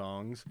all of the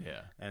songs.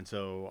 Yeah. And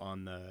so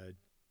on the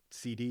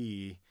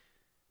CD,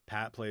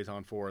 Pat plays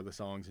on 4 of the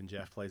songs and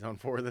Jeff plays on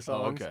 4 of the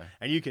songs. Oh, okay.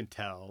 And you can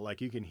tell, like,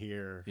 you can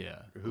hear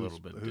who's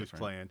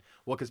playing.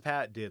 Well, because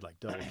Pat did like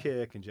double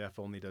kick and Jeff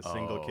only does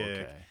single kick.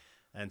 Okay.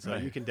 And so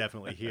you can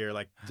definitely hear,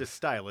 like,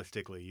 just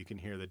stylistically, you can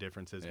hear the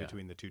differences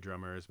between the two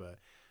drummers. But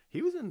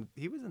he was in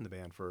the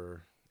band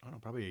for, I don't know,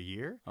 probably a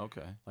year.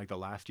 Okay. Like the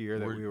last year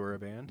that we were a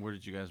band. Where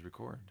did you guys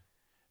record?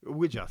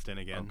 With Justin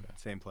again. Okay.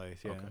 Same place,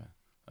 yeah. Okay.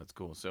 That's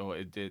cool. So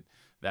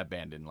that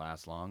band didn't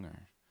last long,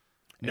 or?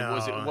 No.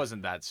 It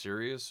wasn't that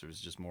serious? It was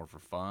just more for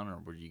fun, or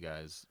were you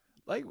guys...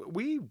 Like,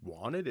 we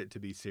wanted it to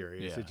be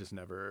serious. It just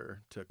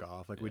never took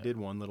off. Like, we did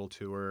one little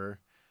tour.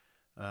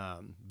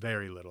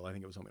 Very little. I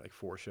think it was only like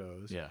 4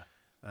 shows. Yeah.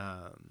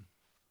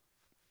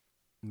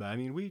 But I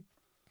mean,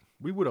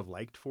 we would have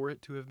liked for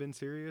it to have been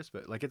serious,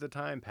 but like at the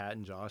time, Pat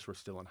and Josh were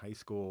still in high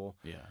school.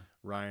 Yeah.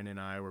 Ryan and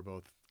I were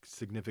both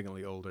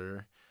significantly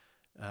older.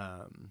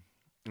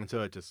 And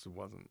so it just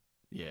wasn't.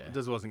 Yeah. It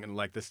just wasn't gonna,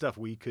 like, the stuff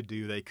we could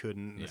do, they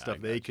couldn't. The stuff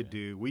they could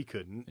do, we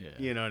couldn't. Yeah.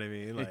 You know what I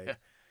mean? Like.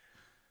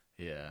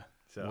 Yeah.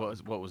 So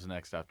what was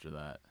next after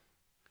that?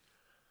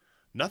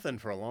 Nothing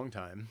for a long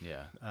time.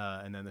 Yeah.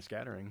 And then the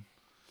Scattering.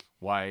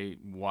 Why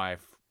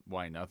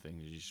nothing?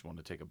 Did you just want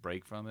to take a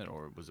break from it,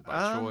 or was it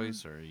by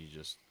choice, or are you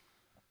just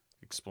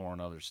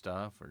exploring other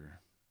stuff, or?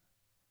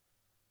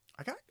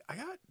 I got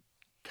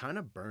kind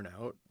of burnt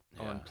out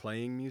on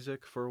playing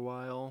music for a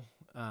while.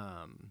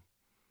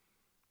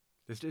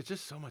 It's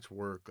just so much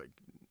work. Like,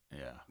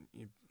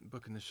 you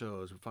booking the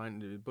shows,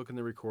 booking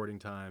the recording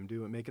time,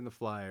 making the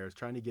flyers,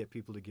 trying to get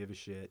people to give a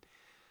shit.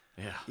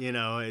 Yeah, you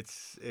know,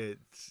 it's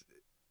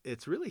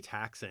really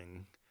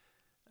taxing.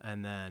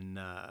 And then,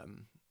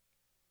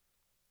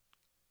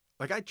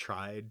 like, I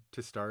tried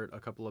to start a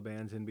couple of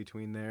bands in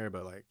between there,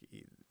 but like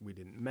we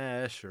didn't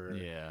mesh, or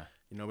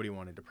nobody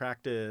wanted to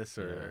practice,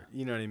 or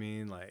you know what I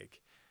mean.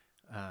 Like,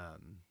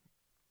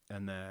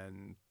 And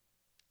then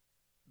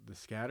the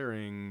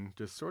scattering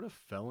just sort of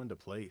fell into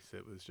place.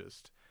 It was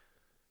just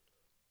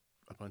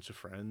a bunch of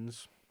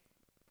friends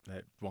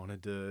that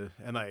wanted to,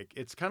 and like,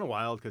 it's kind of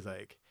wild because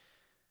like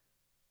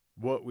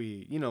what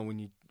we,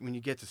 when you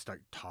get to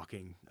start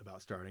talking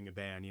about starting a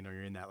band,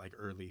 you're in that like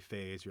early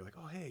phase. You're like,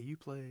 oh, hey, you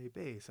play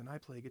bass and I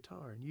play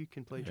guitar and you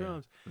can play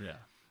drums. Yeah.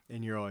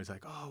 And you're always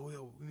like, oh,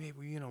 well,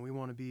 maybe, we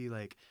want to be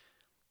like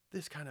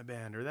this kind of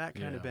band or that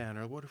kind of band,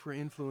 or what if we're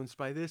influenced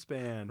by this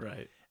band?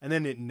 Right. And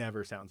then it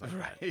never sounds like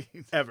right.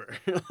 that. Ever.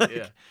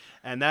 Like,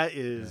 and that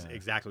is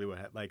exactly what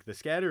happened. Like the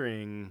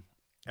scattering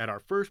at our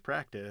first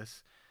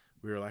practice,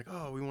 we were like,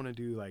 oh, we want to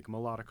do like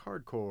melodic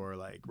hardcore,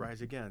 like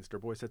Rise Against or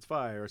Boy Sets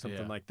Fire or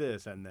something like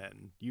this. And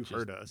then you've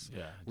heard us.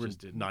 Yeah. We're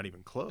just not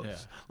even close. Yeah.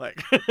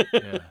 Like,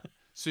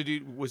 So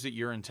was it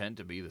your intent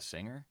to be the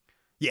singer?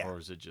 Yeah. Or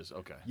was it just,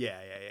 okay. Yeah.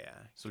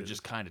 So it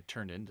just kind of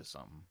turned into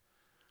something.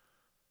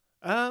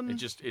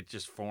 It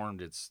just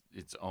formed its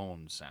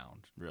own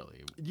sound,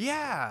 really.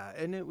 Yeah,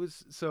 and it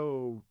was,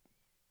 so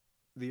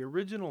the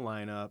original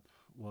lineup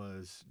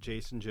was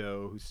Jason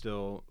Joe, who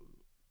still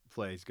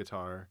plays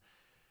guitar,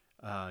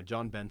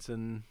 John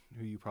Benson,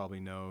 who you probably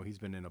know, he's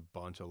been in a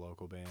bunch of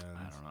local bands.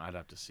 I don't know, I'd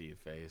have to see a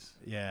face.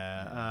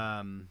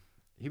 Yeah.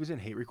 He was in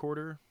Hate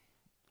Recorder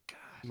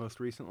most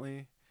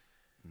recently.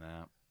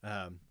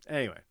 Nah.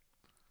 Anyway,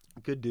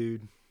 good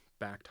dude,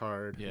 backed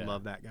hard,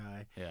 love that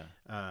guy.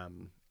 Yeah.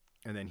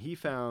 And then he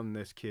found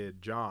this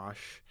kid,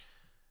 Josh,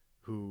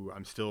 who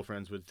I'm still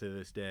friends with to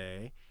this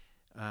day.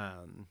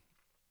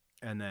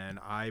 And then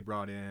I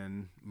brought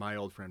in my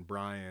old friend,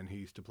 Brian, who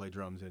used to play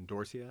drums in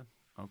Dorsia.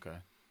 Okay.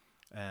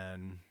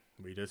 And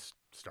we just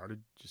started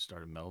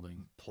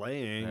melding.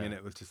 Playing, and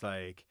it was just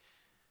like,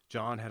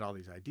 John had all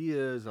these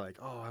ideas, like,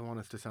 oh, I want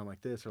us to sound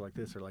like this or like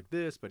this or like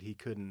this, but he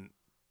couldn't,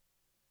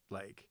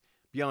 like,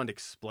 beyond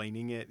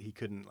explaining it, he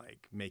couldn't,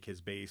 like, make his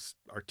bass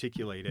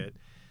articulate it.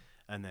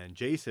 And then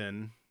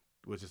Jason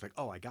was just like,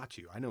 oh, I got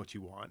you. I know what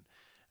you want.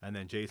 And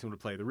then Jason would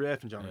play the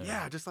riff, and John would,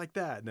 just like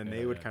that. And then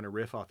they would kind of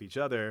riff off each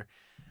other.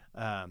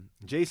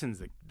 Jason's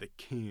the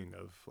king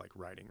of, like,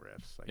 writing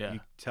riffs. Like, you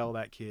tell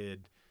that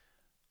kid,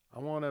 I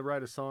want to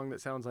write a song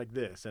that sounds like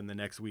this. And the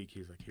next week,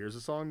 he's like, here's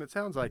a song that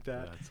sounds like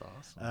that. That's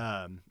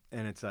awesome.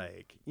 And it's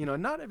like,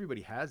 not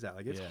everybody has that.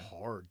 Like, it's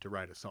hard to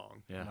write a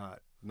song. Yeah.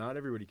 Not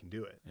everybody can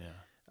do it.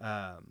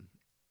 Yeah.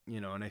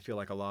 And I feel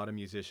like a lot of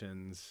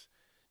musicians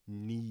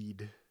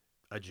need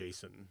a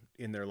Jason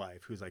in their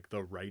life who's like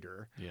the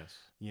writer. Yes.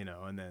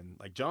 And then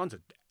like John's a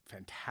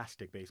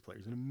fantastic bass player.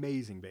 He's an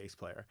amazing bass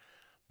player.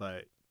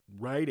 But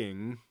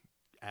writing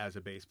as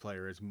a bass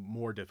player is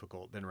more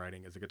difficult than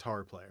writing as a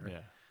guitar player. Yeah.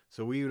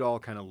 So we would all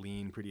kind of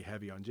lean pretty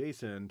heavy on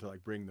Jason to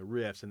like bring the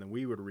riffs, and then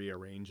we would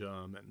rearrange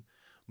them and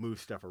move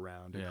stuff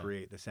around and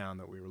create the sound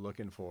that we were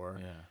looking for.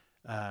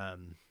 Yeah.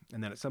 And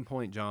then at some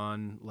point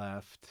John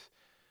left,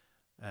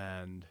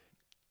 and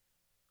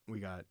we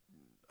got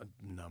a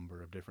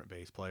number of different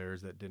bass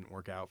players that didn't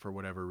work out for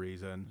whatever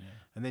reason. Yeah.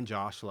 And then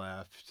Josh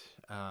left.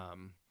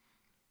 And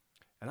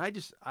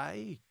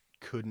I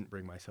couldn't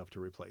bring myself to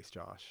replace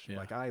Josh. Yeah.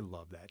 Like, I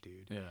love that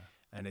dude. Yeah.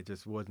 And it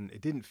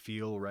didn't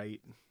feel right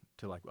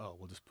to like, oh,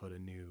 we'll just put a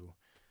new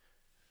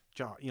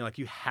John. Like,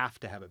 you have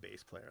to have a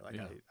bass player. Like,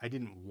 I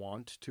didn't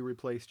want to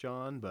replace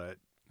John, but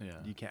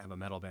you can't have a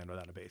metal band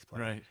without a bass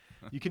player. Right.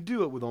 You can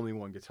do it with only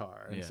one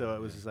guitar. And so it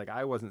was just like,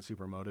 I wasn't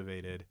super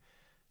motivated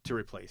to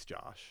replace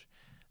Josh.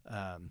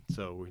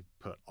 So we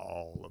put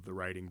all of the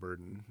writing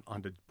burden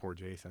onto poor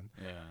Jason.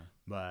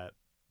 Yeah.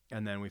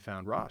 And then we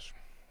found Rosh.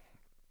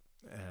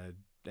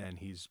 And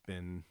he's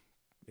been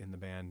in the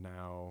band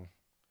now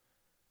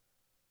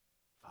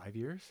 5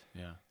 years.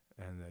 Yeah.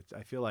 And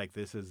I feel like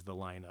this is the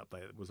lineup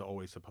that it was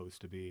always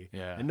supposed to be.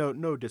 Yeah. And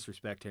no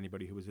disrespect to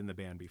anybody who was in the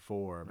band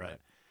before, but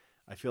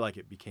I feel like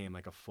it became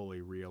like a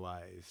fully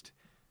realized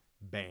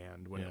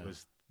band when it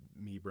was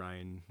me,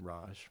 Brian,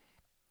 Raj.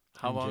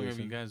 How long have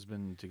you guys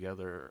been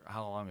together?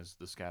 How long has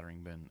The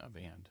Scattering been a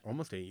band?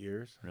 Almost 8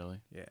 years.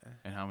 Really? Yeah.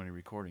 And how many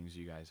recordings do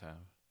you guys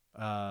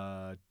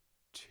have?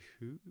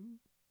 2,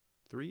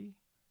 3.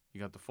 You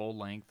got the full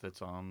length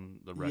that's on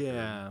the record.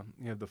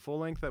 Yeah, the full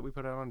length that we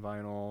put out on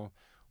vinyl.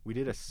 We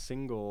did a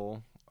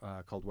single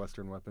called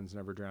Western Weapons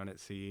Never Drown at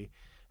Sea,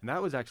 and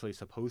that was actually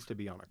supposed to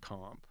be on a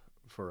comp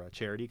for a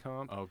charity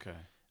comp. Okay.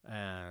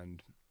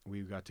 And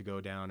we got to go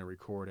down and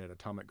record at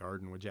Atomic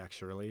Garden with Jack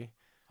Shirley.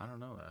 I don't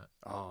know that.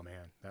 Oh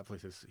man, that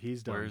place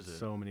he's done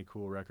so many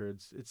cool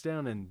records. It's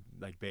down in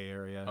like Bay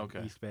Area,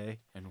 East Bay.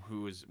 And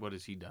what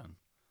has he done?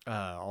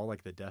 All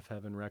like the Death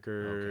Heaven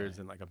records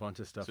and like a bunch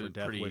of stuff for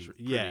Death Wish.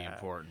 Pretty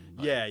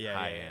important.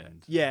 High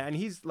end. Yeah, and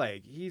he's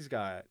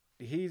got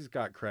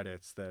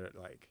credits that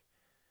like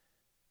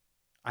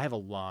I have a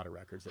lot of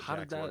records that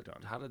Jack's worked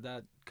on. How did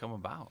that come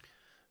about?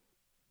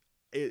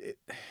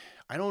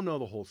 I don't know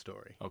the whole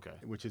story. Okay.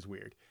 Which is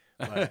weird.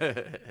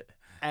 But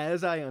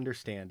as I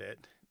understand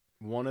it,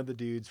 one of the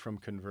dudes from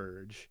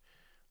Converge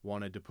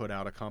wanted to put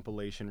out a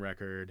compilation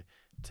record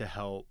to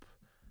help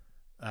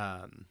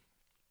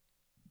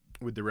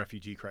with the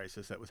refugee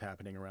crisis that was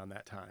happening around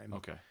that time.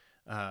 Okay.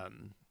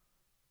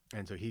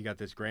 And so he got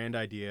this grand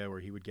idea where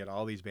he would get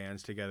all these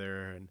bands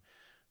together and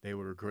they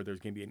would record. There's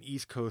going to be an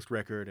East Coast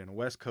record and a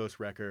West Coast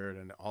record,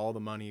 and all the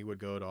money would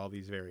go to all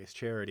these various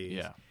charities.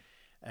 Yeah.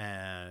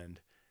 And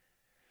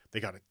they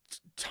got a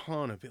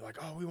ton of people like,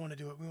 oh, we want to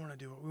do it. We want to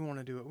do it. We want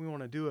to do it. We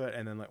want to do it.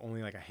 And then like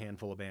only like a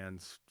handful of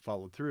bands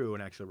followed through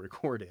and actually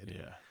recorded.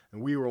 Yeah.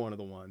 And we were one of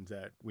the ones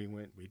that we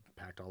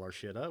packed all our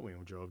shit up. We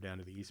drove down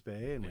to the East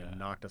Bay and we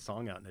knocked a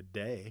song out in a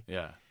day.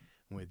 Yeah.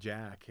 With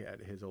Jack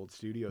at his old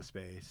studio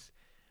space.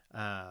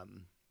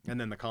 And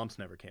then the comps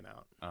never came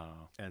out.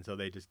 Oh. And so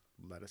they just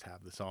let us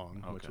have the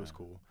song, which was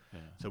cool. Yeah.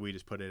 So we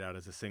just put it out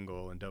as a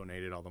single and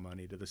donated all the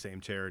money to the same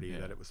charity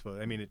that it was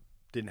supposed. I mean, it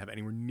didn't have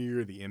anywhere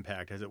near the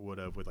impact as it would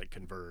have with like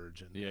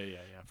Converge and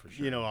for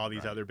sure. You know, all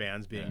these other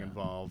bands being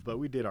involved, but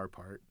we did our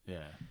part.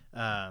 Yeah.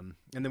 And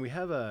then we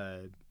have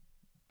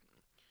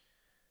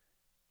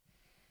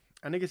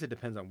and I guess it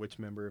depends on which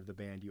member of the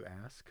band you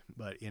ask,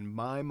 but in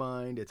my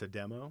mind, it's a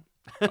demo.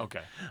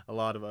 Okay. A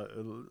lot of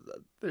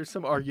there's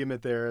some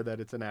argument there that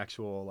it's an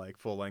actual like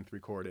full length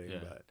recording,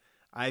 but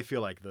I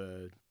feel like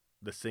the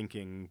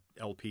Sinking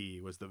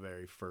LP was the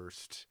very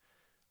first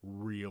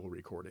real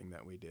recording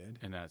that we did.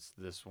 And that's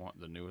this one,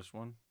 the newest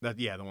one?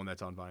 The one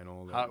that's on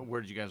vinyl. Where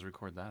did you guys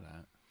record that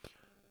at?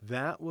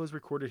 That was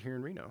recorded here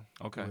in Reno.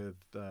 Okay.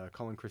 With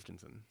Colin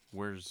Christensen.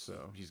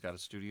 He's got a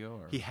studio?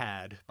 Or? He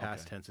had,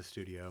 past tense, a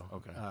studio.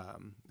 Okay.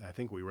 I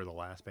think we were the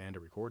last band to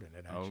record in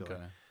it, actually.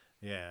 Okay.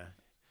 Yeah.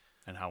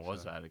 And how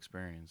was that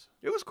experience?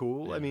 It was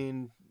cool. Yeah. I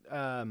mean,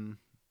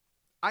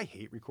 I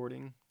hate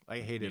recording. I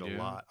hate it a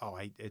lot. Oh,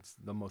 it's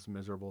the most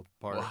miserable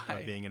part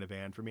of being in a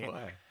band for me.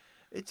 Why?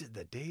 It's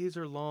the days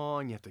are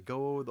long. You have to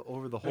go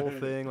over the whole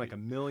thing like a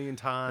million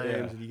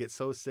times, and you get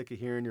so sick of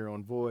hearing your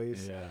own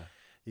voice. Yeah.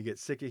 You get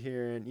sick of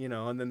hearing,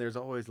 and then there's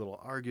always little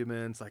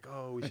arguments like,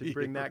 oh, we should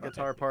bring that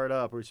guitar part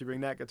up, or we should bring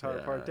that guitar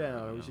part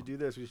down, or we should do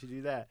this, we should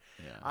do that.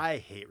 Yeah. I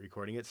hate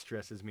recording. It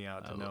stresses me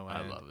out to no end.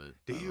 I love it.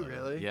 Do you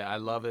really? Yeah, I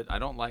love it. I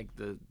don't like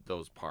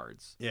those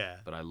parts. Yeah.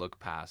 But I look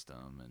past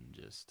them and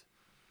just,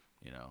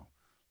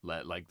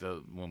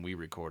 when we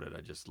recorded, I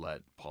just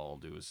let Paul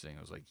do his thing.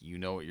 I was like, you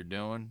know what you're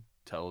doing?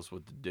 Tell us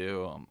what to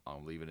do.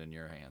 I'll leave it in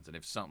your hands. And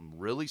if something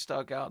really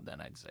stuck out,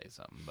 then I'd say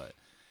something. But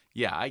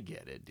yeah, I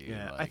get it, dude.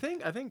 Yeah, I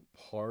think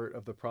part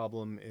of the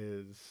problem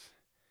is,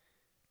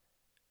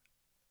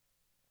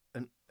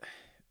 and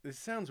this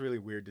sounds really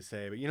weird to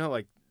say, but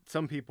like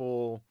some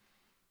people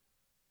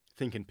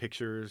think in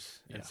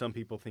pictures and some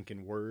people think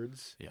in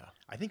words. Yeah.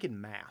 I think in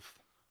math.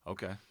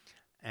 Okay.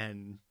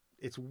 And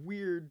it's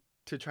weird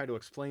to try to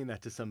explain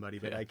that to somebody,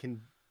 but I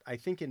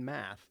think in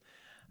math.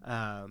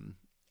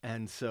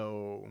 And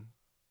so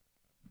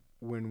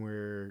when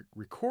we're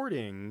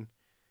recording,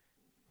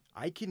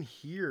 I can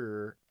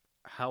hear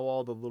how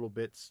all the little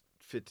bits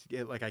fit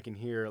together. Like I can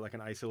hear like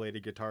an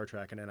isolated guitar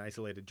track and an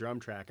isolated drum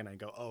track, and I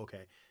go, oh,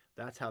 okay,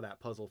 that's how that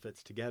puzzle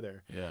fits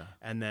together. Yeah.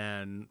 And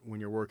then when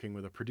you're working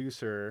with a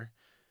producer,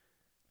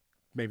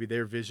 maybe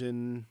their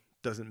vision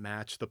doesn't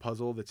match the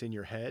puzzle that's in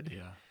your head.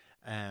 Yeah.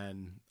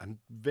 And I'm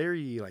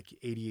very like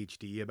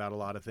ADHD about a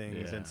lot of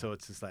things. And so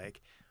it's just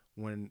like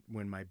when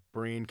my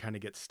brain kind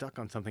of gets stuck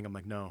on something, I'm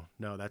like, no,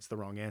 that's the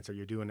wrong answer.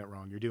 You're doing it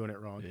wrong.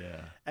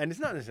 Yeah. And it's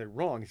not necessarily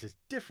wrong. It's just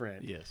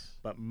different. Yes.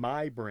 But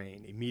my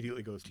brain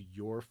immediately goes to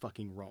you're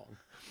fucking wrong.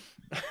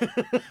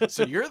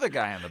 So you're the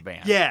guy in the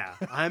band. Yeah.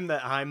 I'm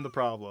the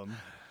problem.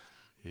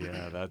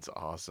 Yeah, that's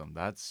awesome.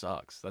 That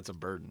sucks. That's a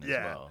burden as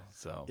well.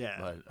 So,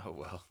 but oh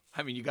well.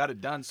 I mean, you got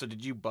it done. So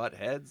did you butt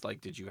heads? Like,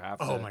 did you have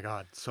to? Oh my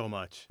God, so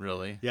much.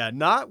 Really? Yeah,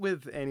 not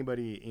with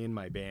anybody in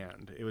my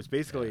band. It was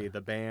basically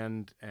the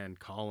band and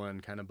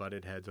Colin kind of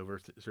butted heads over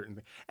certain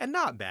things. And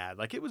not bad.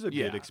 Like, it was a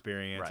good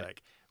experience. Right.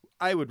 Like,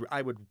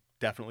 I would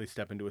definitely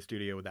step into a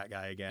studio with that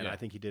guy again. Yeah. I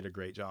think he did a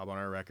great job on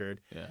our record.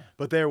 Yeah.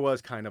 But there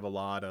was kind of a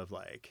lot of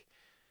like,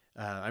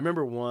 I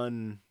remember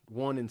one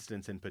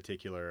instance in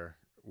particular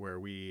where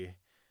we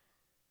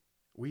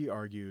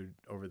argued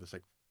over this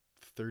like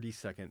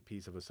 30-second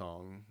piece of a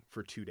song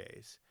for 2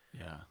 days.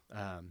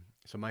 Yeah.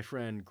 So my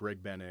friend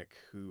Greg Bennick,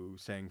 who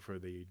sang for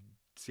the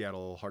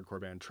Seattle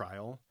hardcore band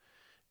Trial,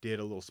 did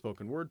a little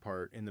spoken word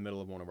part in the middle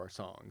of one of our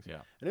songs.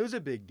 Yeah. And it was a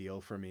big deal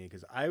for me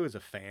because I was a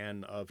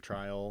fan of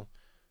Trial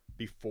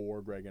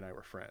before Greg and I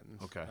were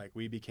friends. Okay. Like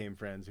we became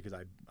friends because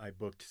I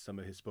booked some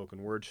of his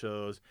spoken word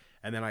shows,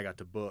 and then I got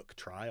to book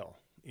Trial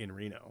in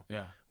Reno.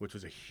 Yeah. Which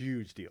was a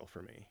huge deal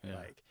for me.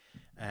 Yeah.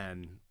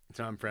 And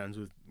so I'm friends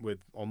with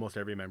almost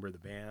every member of the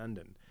band,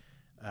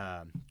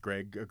 and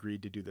Greg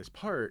agreed to do this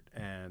part,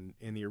 and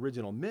in the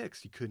original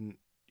mix, you couldn't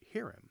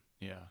hear him.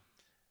 Yeah.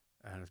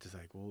 And it's just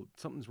like, well,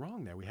 something's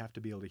wrong there. We have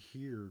to be able to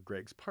hear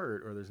Greg's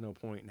part, or there's no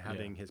point in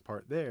having his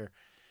part there.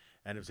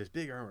 And it was this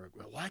big argument.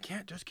 Well, I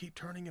can't just keep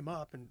turning him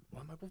up. And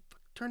I'm like, well,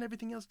 turn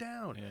everything else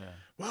down. Yeah.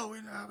 Well,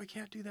 we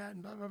can't do that,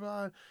 and blah, blah,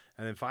 blah.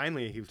 And then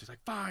finally, he was just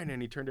like, fine.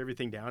 And he turned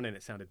everything down, and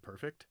it sounded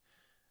perfect.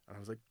 And I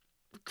was like,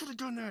 we could have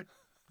done that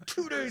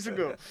 2 days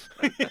ago.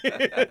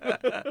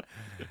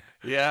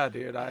 Yeah,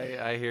 dude,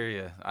 I hear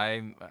you.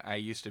 I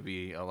used to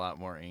be a lot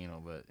more anal,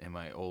 but am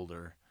I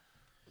older?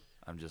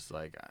 I'm just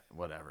like,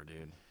 whatever,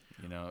 dude.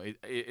 You know,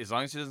 as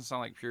long as it doesn't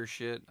sound like pure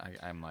shit,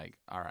 I'm like,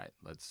 all right,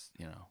 let's,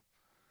 you know.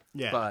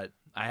 Yeah. But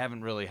I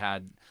haven't really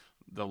had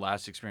the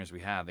last experience we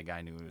had. The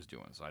guy knew what he was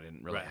doing, so I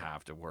didn't really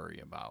have to worry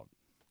about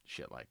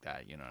shit like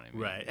that. You know what I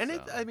mean? Right.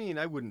 And I mean,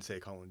 I wouldn't say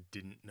Colin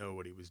didn't know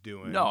what he was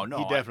doing. No,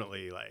 He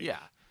definitely yeah.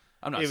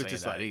 I'm not it saying was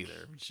just that like,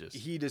 either. It's just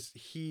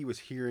he was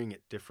hearing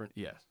it different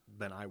yes.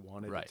 than I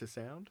wanted it to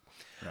sound.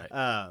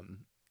 Right.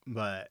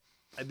 But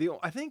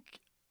I think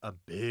a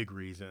big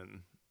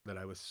reason that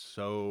I was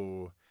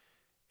so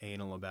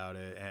anal about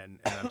it, and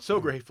I'm so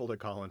grateful to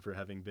Colin for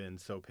having been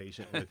so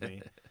patient with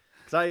me,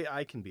 because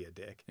I can be a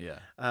dick. Yeah.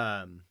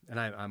 And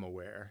I'm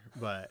aware,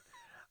 but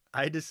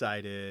I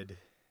decided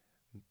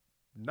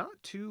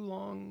not too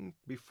long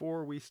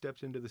before we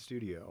stepped into the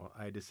studio,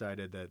 I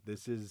decided that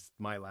this is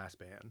my last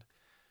band.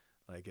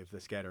 Like, if the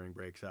Scattering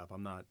breaks up,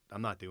 I'm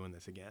not doing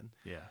this again.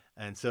 Yeah.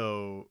 And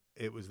so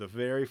it was the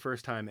very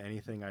first time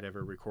anything I'd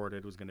ever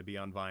recorded was going to be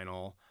on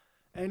vinyl,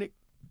 and it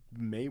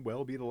may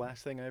well be the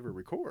last thing I ever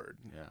record.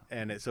 Yeah.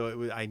 And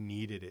I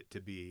needed it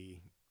to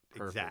be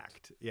perfect.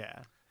 Exact.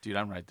 Yeah. Dude,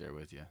 I'm right there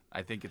with you.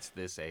 I think it's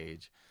this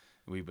age.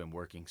 We've been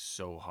working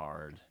so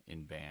hard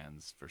in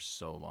bands for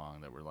so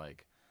long that we're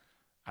like,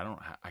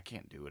 I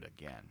can't do it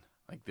again.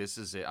 Like, this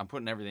is it. I'm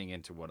putting everything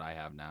into what I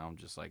have now. I'm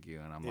just like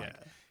you, and I'm like,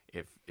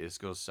 if this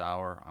goes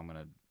sour, I'm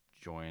gonna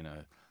join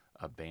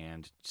a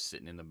band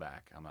sitting in the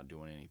back. I'm not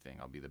doing anything.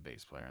 I'll be the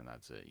bass player, and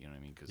that's it. You know what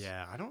I mean? Because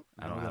I don't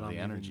have the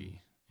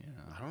energy. You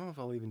know? I don't know if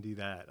I'll even do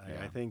that.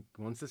 I think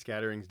once the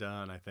Scattering's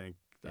done, I think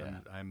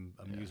I'm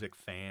a music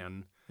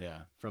fan.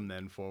 Yeah. From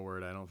then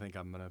forward, I don't think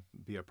I'm gonna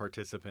be a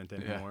participant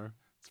anymore.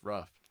 It's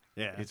rough.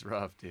 Yeah. It's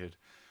rough, dude.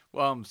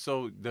 Well,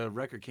 so the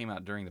record came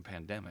out during the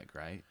pandemic,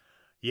 right?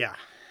 Yeah.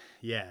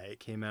 Yeah, it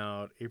came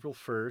out April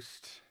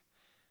 1st.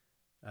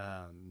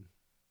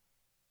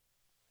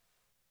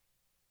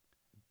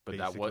 But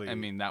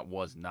that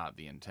was not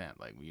the intent.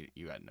 Like, we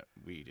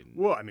didn't.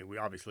 Well, I mean, we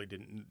obviously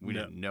didn't. We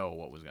didn't know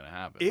what was going to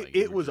happen.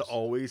 It was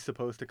always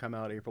supposed to come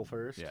out April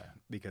 1st. Yeah.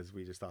 Because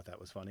we just thought that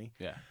was funny.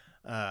 Yeah.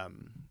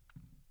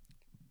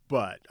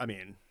 But I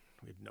mean,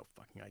 we had no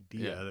fucking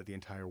idea that the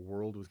entire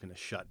world was going to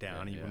shut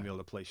down. You wouldn't be able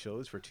to play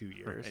shows for 2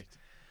 years. Right.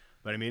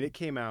 But I mean, it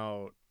came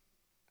out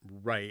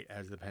right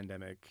as the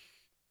pandemic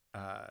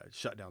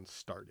shutdown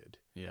started.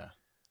 Yeah.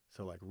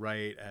 So like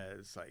right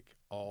as like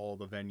all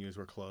the venues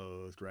were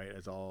closed, right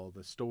as all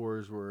the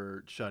stores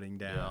were shutting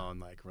down,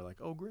 like we're like,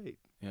 oh great,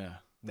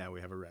 now we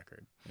have a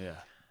record. Yeah.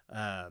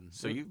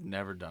 So you've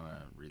never done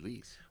a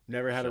release?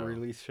 Never had a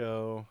release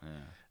show. Yeah.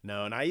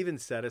 No, and I even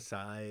set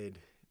aside,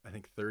 I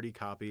think, 30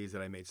 copies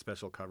that I made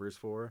special covers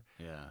for.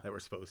 Yeah. That were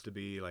supposed to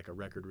be like a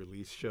record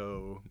release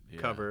show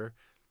cover.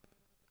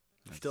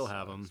 Still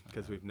have them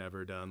because we've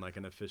never done like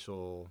an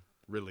official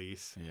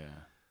release. Yeah,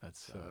 that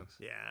sucks.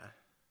 Yeah.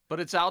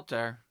 But it's out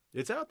there.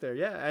 It's out there,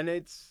 yeah,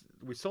 and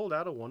we sold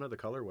out of one of the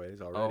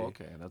colorways already. Oh,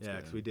 okay, that's good.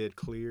 because we did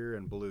clear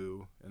and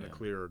blue, and the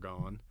clear are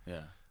gone.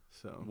 Yeah.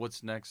 So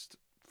what's next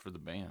for the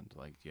band?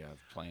 Like, do you have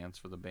plans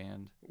for the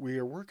band? We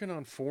are working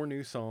on 4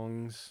 new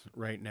songs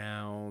right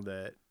now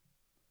that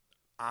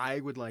I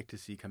would like to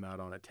see come out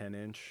on a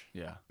 10-inch.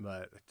 Yeah.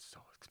 But it's so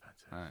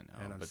expensive.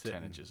 I know, but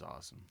 10-inch is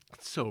awesome.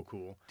 It's so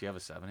cool. Do you have a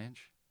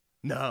 7-inch?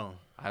 No.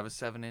 I have a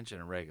 7-inch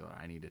and a regular.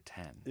 I need a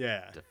 10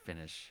 to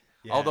finish.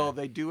 Yeah. Although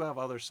they do have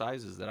other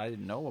sizes that I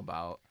didn't know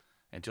about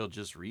until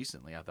just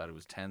recently. I thought it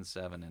was 10,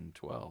 7, and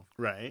 12.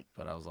 Right.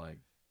 But I was like...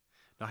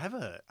 No, I have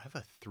a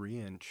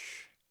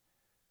 3-inch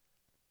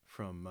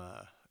from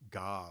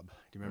Gob.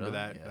 Do you remember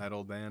that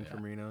old band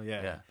from Reno?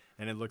 Yeah.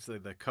 And it looks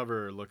like the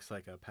cover looks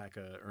like a pack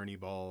of Ernie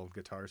Ball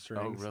guitar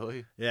strings. Oh,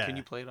 really? Yeah. Can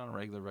you play it on a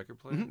regular record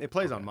player? Mm-hmm. It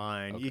plays on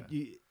mine.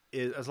 Okay.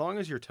 As long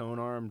as your tone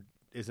arm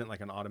isn't like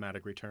an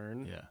automatic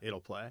return,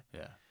 it'll play.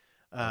 Yeah.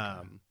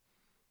 Okay.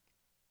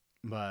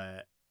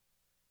 But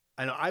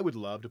I know I would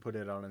love to put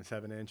it on a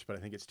 7-inch, but I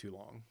think it's too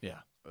long. Yeah.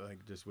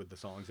 Like just with the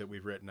songs that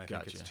we've written, I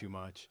think it's too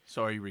much.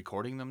 So are you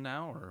recording them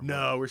now, or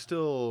no? We're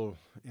still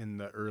in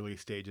the early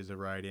stages of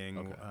writing.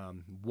 Okay.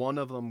 One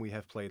of them we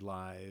have played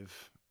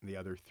live. The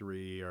other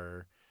 3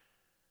 are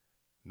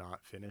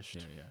not finished.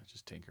 Yeah,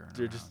 just tinkering.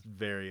 They're just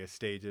various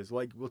stages.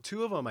 Like, well,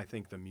 2 of them I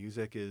think the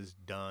music is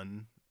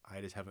done.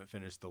 I just haven't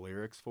finished the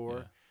lyrics for.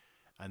 Yeah.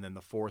 And then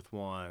the 4th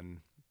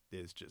one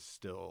is just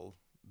still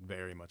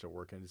very much a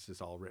work, and it's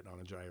just all written on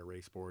a dry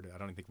erase board. I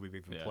don't think we've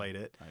even played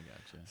it. I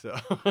gotcha.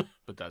 So,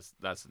 but that's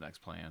the next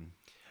plan.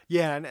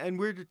 Yeah, and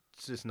we're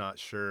just not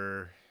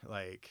sure.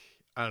 Like,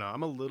 I don't know.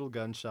 I'm a little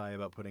gun shy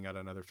about putting out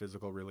another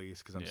physical release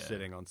because I'm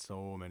sitting on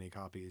so many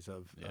copies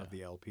of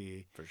the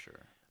LP. For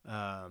sure.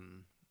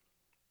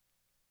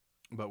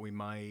 But we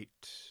might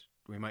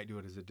do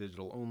it as a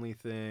digital only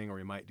thing, or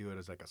we might do it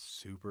as like a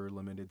super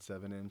limited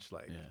 7-inch,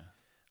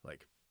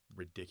 like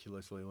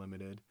ridiculously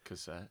limited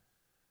cassette.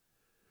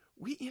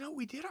 We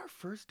did our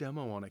first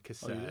demo on a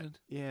cassette. Oh, you did?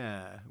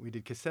 Yeah, we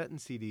did cassette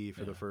and CD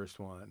for the first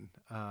one.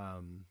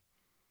 And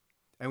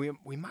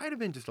we might have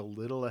been just a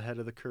little ahead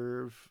of the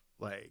curve,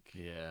 like,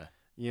 you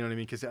know what I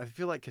mean? Because I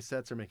feel like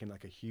cassettes are making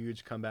like a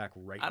huge comeback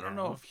right now. I don't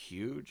know if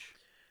huge.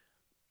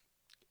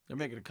 They're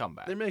making a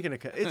comeback. They're making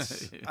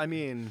it's. I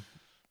mean,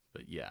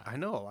 But yeah. I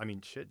know. I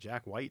mean, shit,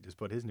 Jack White just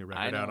put his new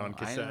record out on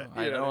cassette.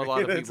 I know a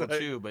lot of people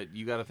too, but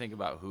you got to think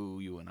about who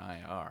you and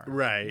I are.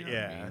 Right, you know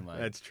yeah. I mean? Like,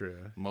 that's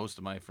true. Most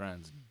of my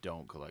friends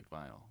don't collect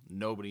vinyl.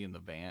 Nobody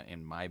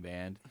in my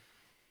band,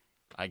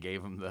 I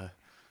gave them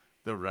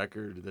the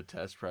record, the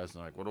test press,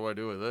 and like, what do I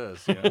do with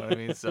this? You know what I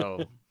mean?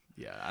 So,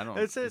 yeah, I don't.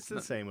 It's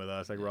the same with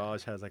us. Like,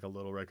 Raj has like a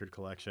little record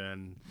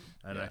collection,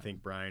 and I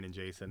think Brian and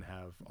Jason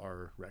have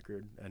our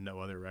record and no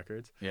other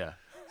records. Yeah.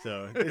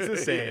 So it's the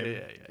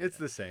same. It's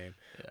the same.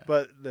 Yeah.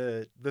 But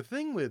the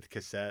thing with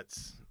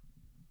cassettes,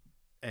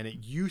 and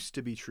it used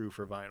to be true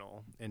for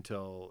vinyl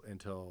until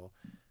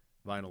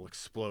vinyl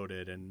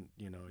exploded, and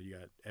you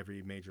got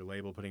every major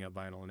label putting out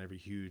vinyl and every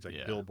huge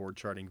Billboard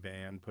charting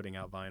band putting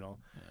out vinyl.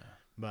 Yeah.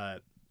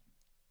 But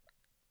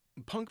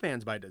punk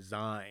bands by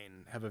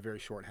design have a very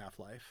short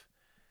half-life,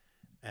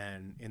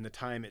 and in the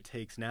time it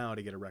takes now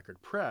to get a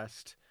record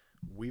pressed,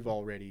 we've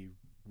already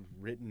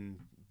written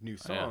new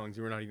songs.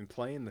 We're not even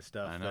playing the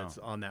stuff that's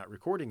on that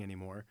recording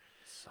anymore.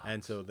 Sucks.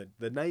 And so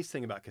the nice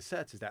thing about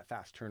cassettes is that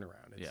fast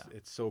turnaround.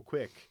 It's so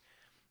quick.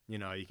 You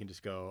can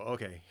just go,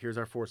 okay, here's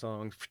our 4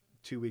 songs.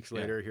 2 weeks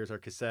later, here's our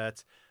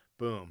cassettes.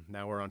 Boom,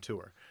 now we're on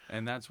tour.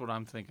 And that's what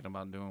I'm thinking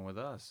about doing with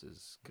us,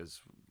 is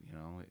because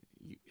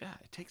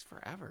it takes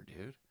forever,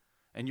 dude.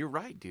 And you're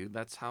right, dude.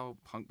 That's how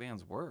punk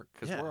bands work.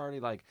 Because we're already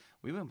like,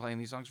 we've been playing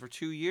these songs for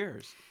 2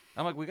 years.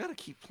 I'm like, we got to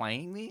keep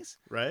playing these?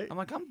 Right. I'm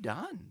like, I'm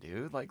done,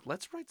 dude. Like,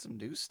 let's write some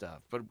new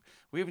stuff. But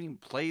we haven't even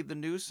played the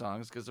new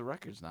songs because the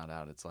record's not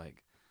out. It's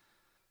like,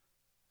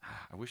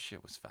 I wish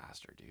shit was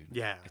faster, dude.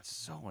 Yeah. It's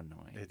so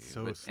annoying. It's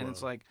so slow. And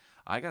it's like,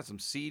 I got some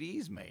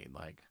CDs made,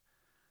 like,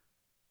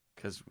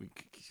 because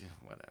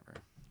whatever.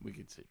 We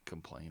could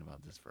complain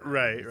about this forever.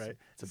 Right.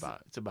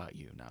 It's about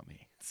you, not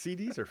me.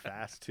 CDs are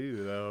fast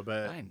too, though.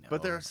 But I know.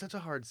 But they're such a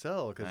hard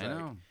sell because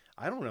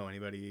I don't know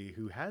anybody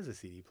who has a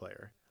CD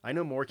player. I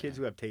know more kids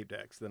who have tape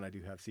decks than I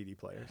do have CD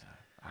players.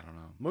 Yeah, I don't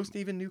know. Most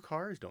even new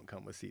cars don't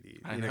come with CDs.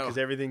 I know, because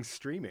everything's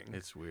streaming.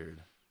 It's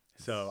weird.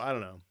 So I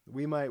don't know.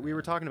 We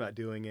were talking about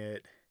doing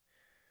it.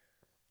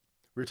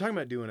 We were talking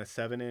about doing a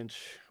 7-inch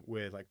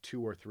with like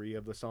 2 or 3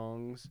 of the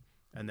songs,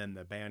 and then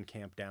the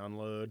Bandcamp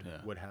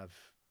download would have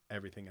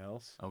everything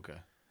else. Okay.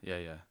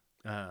 Yeah.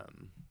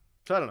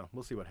 So I don't know.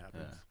 We'll see what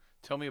happens. Yeah.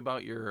 Tell me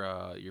about your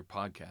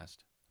podcast.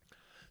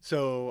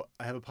 So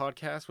I have a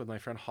podcast with my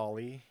friend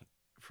Holly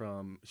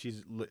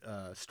she's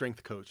a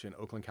strength coach in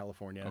Oakland,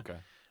 California. Okay.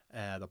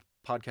 The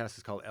podcast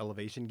is called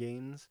Elevation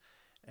Gains,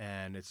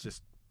 and it's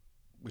just,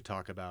 we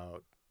talk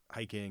about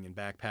hiking and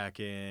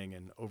backpacking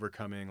and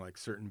overcoming like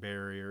certain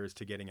barriers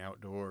to getting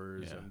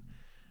outdoors. Yeah.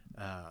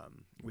 And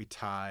we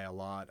tie a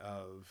lot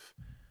of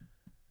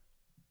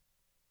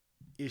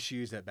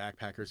issues that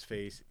backpackers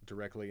face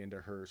directly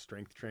into her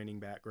strength training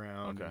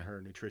background and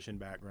her nutrition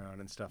background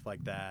and stuff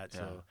like that. Yeah.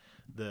 So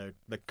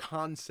the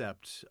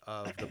concept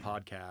of the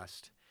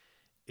podcast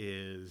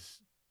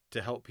is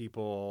to help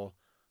people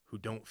who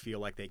don't feel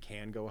like they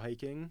can go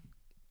hiking.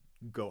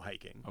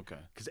 Okay.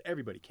 Because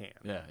everybody can.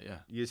 Yeah.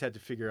 You just have to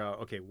figure out,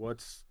 okay,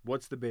 what's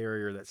the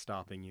barrier that's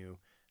stopping you?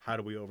 How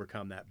do we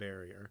overcome that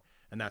barrier?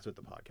 And that's what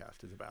the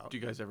podcast is about. Do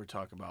you guys ever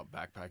talk about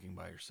backpacking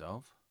by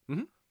yourself?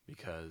 Mm-hmm.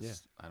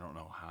 Because I don't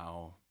know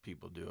how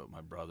people do it.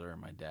 My brother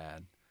and my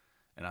dad,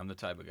 and I'm the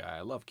type of guy,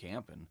 I love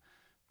camping,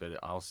 but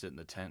I'll sit in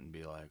the tent and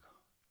be like,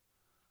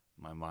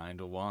 my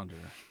mind will wander.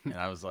 And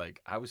I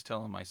was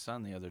telling my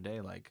son the other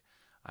day, like,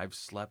 I've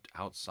slept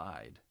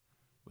outside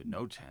with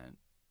no tent,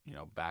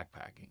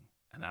 backpacking.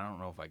 And I don't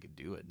know if I could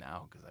do it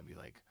now, because I'd be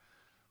like,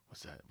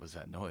 what's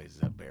that noise? Is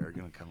that bear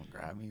going to come and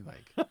grab me?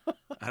 Like,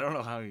 I don't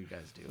know how you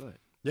guys do it.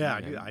 Yeah,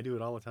 I do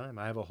it all the time.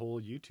 I have a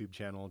whole YouTube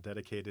channel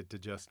dedicated to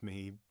just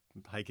me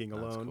hiking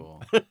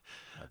alone.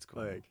 That's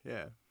cool.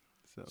 Yeah.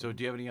 So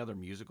do you have any other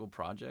musical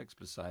projects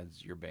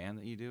besides your band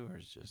that you do, or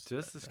is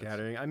just the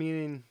scattering? I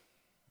mean,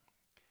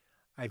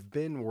 I've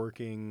been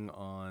working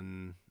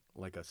on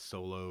like a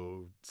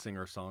solo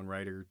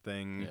singer-songwriter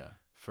thing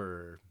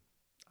for,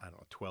 I don't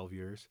know, 12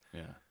 years.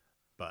 Yeah.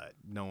 But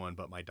no one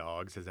but my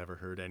dogs has ever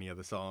heard any of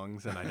the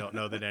songs, and I don't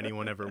know that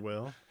anyone ever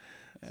will.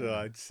 So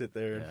I'd sit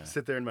there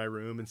in my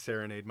room and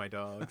serenade my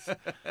dogs.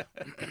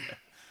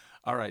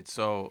 All right.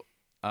 So,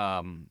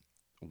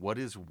 what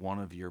is one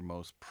of your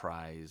most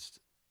prized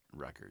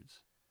records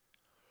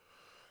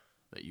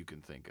that you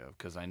can think of?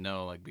 Because I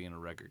know, like, being a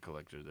record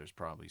collector, there's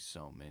probably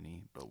so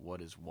many, but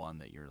what is one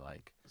that you're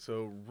like?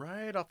 So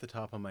right off the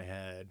top of my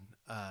head,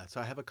 so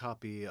I have a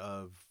copy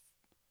of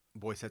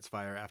Boy Sets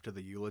Fire After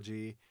the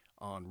Eulogy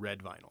on red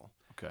vinyl.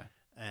 Okay.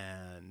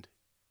 And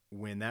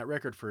when that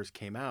record first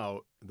came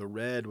out, the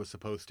red was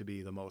supposed to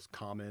be the most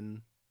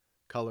common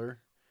color,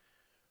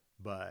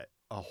 but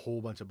a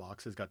whole bunch of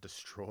boxes got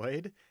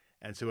destroyed,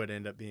 and so it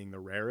ended up being the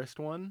rarest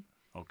one.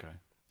 Okay.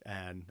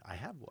 And I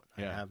have one.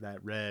 Yeah. I have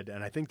that red,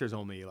 and I think there's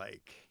only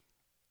like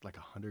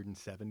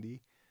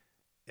 170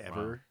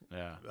 ever.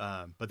 Wow.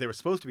 Yeah. But they were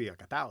supposed to be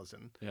like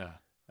 1,000. Yeah.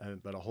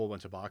 But a whole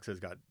bunch of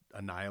boxes got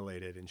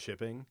annihilated in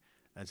shipping,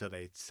 and so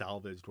they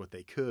salvaged what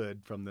they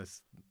could from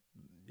this,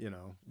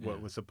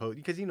 what was supposed,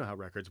 because you know how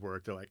records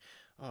work. They're like,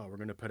 oh, we're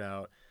going to put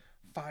out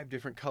 5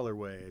 different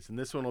colorways, and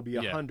this one will be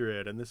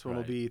 100, and this one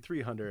will be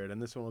 300,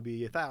 and this one will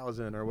be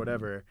 1,000 or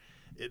whatever.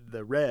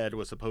 The red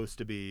was supposed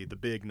to be the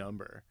big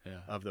number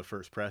of the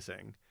first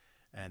pressing,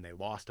 and they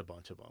lost a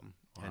bunch of them,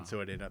 and so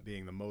it ended up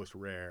being the most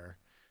rare.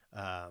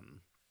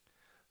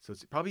 So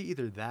it's probably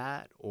either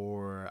that,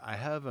 or I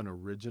have an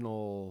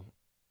original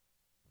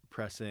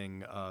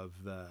pressing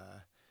of the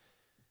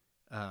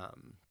oh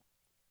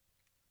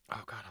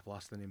god, I've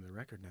lost the name of the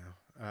record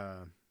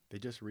now. They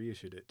just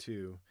reissued it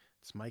too.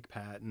 It's Mike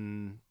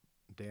Patton,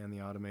 Dan the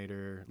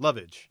Automator,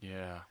 Lovage.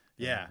 Yeah.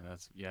 We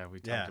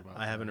talked about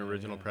that. I have an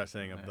original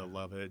pressing of the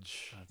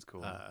Lovage. That's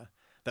cool.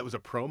 That was a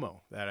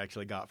promo that I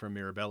actually got from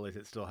Mirabelli's.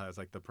 It still has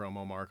like the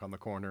promo mark on the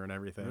corner and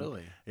everything.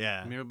 Really?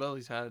 Yeah.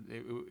 Mirabelli's had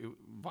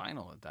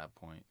vinyl at that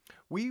point.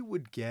 We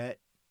would get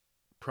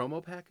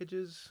promo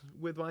packages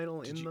with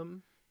vinyl in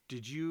them.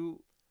 Did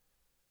you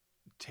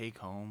take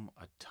home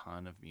a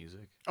ton of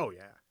music? Oh,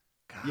 yeah.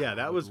 God, yeah,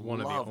 that was one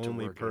of the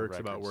only work perks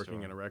about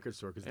working in a record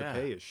store, because the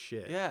pay is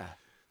shit. Yeah.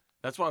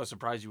 That's why I was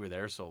surprised you were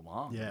there so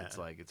long. Yeah. It's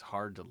like, it's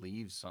hard to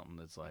leave something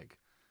that's like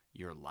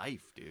your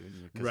life,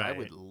 dude. Because I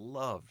would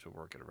love to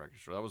work at a record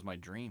store. That was my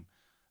dream.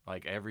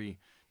 Like every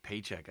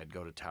paycheck, I'd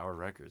go to Tower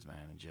Records,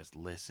 man, and just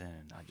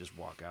listen. I'd just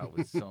walk out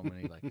with so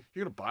many, like,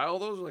 you're going to buy all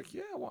those? Like,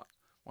 yeah,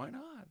 why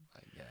not?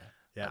 Like,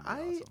 yeah.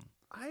 Awesome.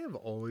 I have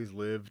always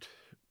lived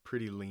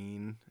pretty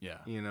lean. Yeah.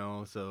 You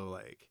know, so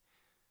like,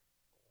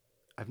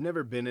 I've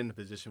never been in a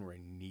position where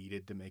I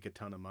needed to make a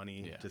ton of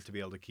money just to be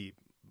able to keep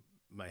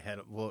my head.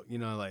 Well, you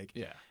know, like,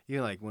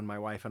 like when my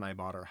wife and I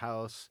bought our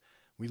house,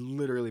 we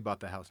literally bought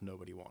the house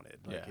nobody wanted.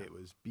 Like it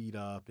was beat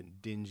up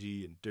and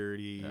dingy and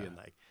dirty, and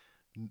like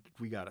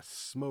we got a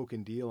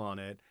smoking deal on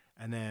it,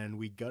 and then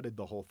we gutted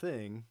the whole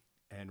thing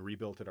and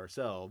rebuilt it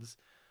ourselves.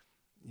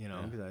 You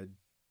know, because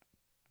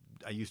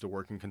I used to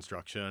work in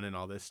construction and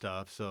all this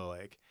stuff, so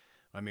like,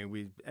 I mean,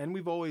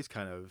 we've always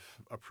kind of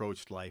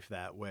approached life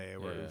that way,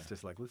 where it's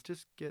just like, let's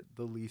just get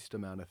the least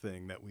amount of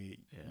thing that we,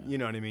 you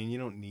know what I mean? You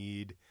don't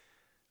need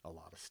a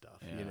lot of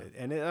stuff. You know?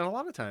 And a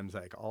lot of times,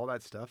 like, all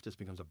that stuff just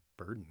becomes a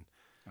burden.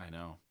 I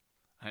know,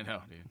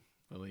 dude.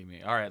 Believe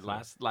me. All right,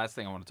 last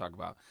thing I want to talk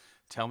about.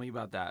 Tell me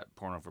about that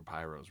Porno for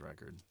Pyros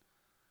record.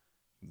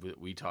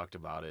 We talked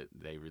about it.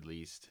 They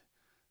released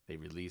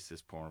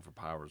this Porno for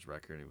Pyros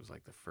record. It was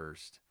like the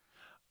first.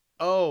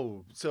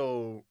 Oh,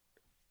 so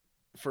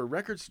for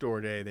Record Store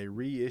Day, they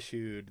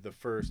reissued the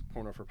first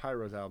Porno for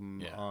Pyros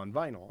album on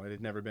vinyl. It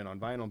had never been on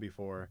vinyl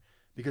before,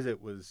 because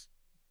it was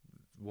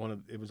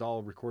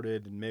all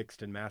recorded and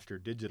mixed and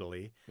mastered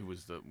digitally.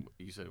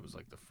 You said it was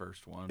like the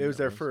first one. It was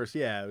their first.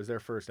 Yeah, it was their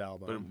first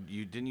album. But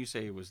didn't you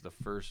say it was the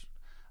first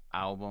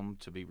album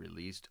to be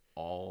released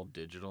all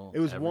digital? It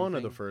was one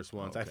of the first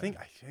ones. Okay.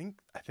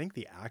 I think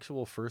the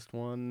actual first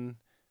one,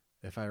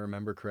 if I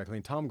remember correctly,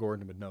 and Tom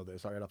Gordon would know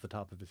this right off the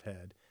top of his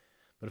head,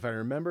 but if I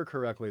remember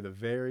correctly, the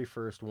very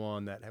first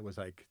one that was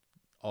like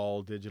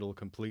all digital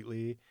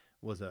completely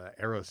was a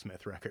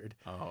Aerosmith record.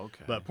 Oh,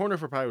 okay. But Porno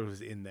for Pyros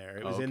was in there.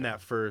 It was in that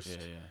first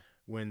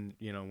when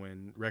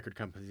record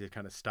companies had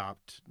kind of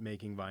stopped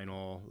making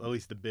vinyl. At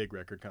least the big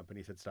record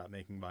companies had stopped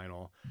making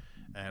vinyl,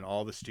 and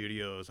all the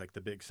studios, like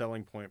the big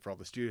selling point for all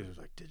the studios was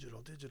like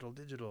digital,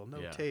 no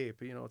tape.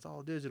 You know, it's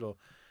all digital,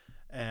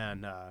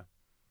 and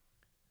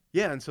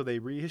and so they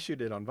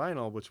reissued it on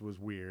vinyl, which was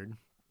weird.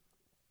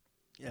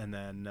 And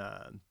then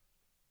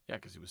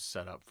because it was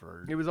set up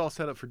for. It was all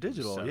set up for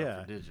digital.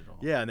 For digital.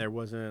 Yeah, and there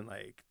wasn't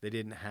like, they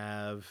didn't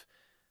have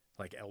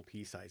like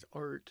LP size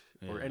art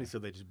or any, so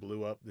they just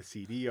blew up the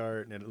CD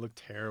art, and it looked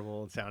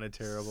terrible and sounded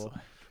terrible.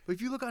 But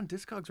if you look on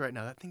Discogs right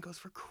now, that thing goes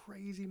for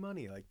crazy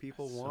money. Like,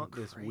 people want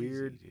this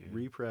weird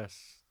repress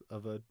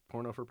of a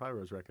Porno for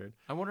Pyros record.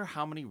 I wonder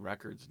how many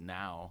records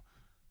now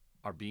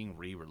are being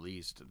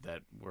re-released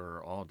that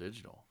were all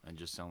digital and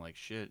just sound like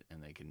shit,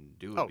 and they can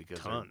do it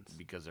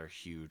because they're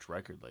huge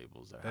record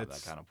labels that have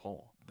that kind of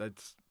pull.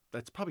 That's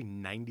probably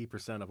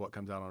 90% of what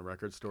comes out on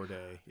Record Store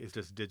Day is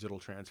just digital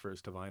transfers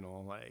to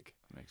vinyl. Like,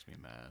 it makes me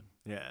mad.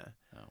 Yeah.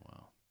 Oh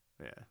well.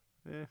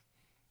 Yeah.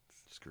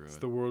 Screw it. It's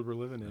the world we're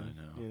living in. I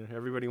know. You know,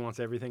 everybody wants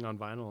everything on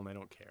vinyl, and they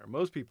don't care.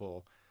 Most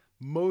people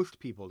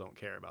don't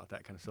care about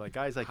that kind of stuff. Like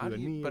guys like you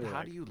and me. But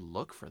how do you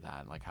look for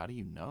that? Like, how do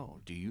you know?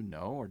 Do you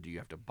know, or do you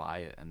have to buy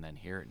it and then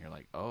hear it and you're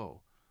like, oh?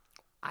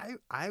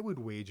 I would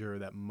wager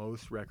that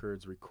most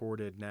records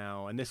recorded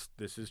now, and this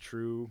is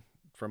true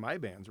for my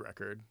band's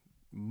record,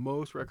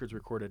 most records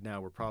recorded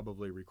now were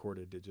probably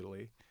recorded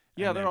digitally.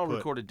 Yeah, they're all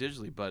recorded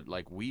digitally, but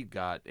like, we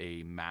got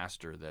a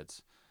master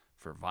that's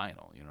for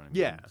vinyl, you know what I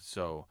mean? Yeah.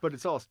 So, but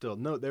it's all still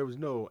there was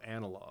no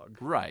analog.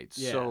 Right.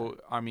 Yeah. So,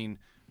 I mean,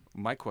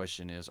 my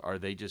question is, are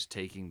they just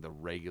taking the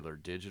regular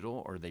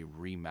digital, or are they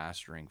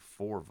remastering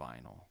for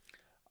vinyl?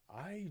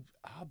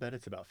 I'll bet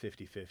it's about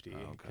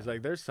 50-50. Because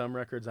like, there's some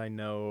records I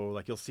know,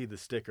 like, you'll see the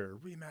sticker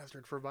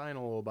remastered for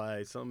vinyl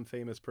by some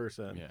famous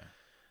person.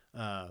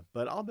 Yeah.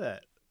 But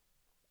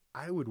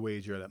I would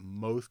wager that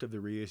most of the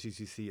reissues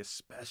you see,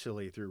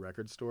 especially through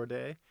Record Store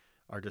Day,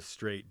 are just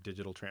straight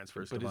digital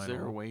transfers to vinyl. But is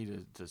there a way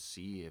to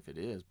see if it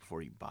is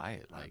before you buy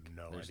it? Like, I have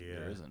no idea.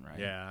 There isn't, right?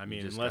 Yeah, I mean,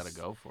 you just unless gotta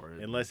go for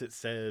it. Unless it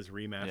says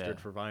remastered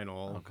for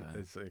vinyl,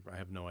 it's like, I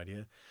have no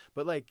idea.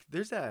 But like,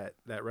 there's that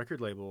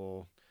record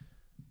label.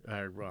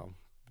 Well,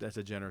 that's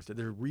a generous.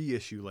 Their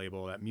reissue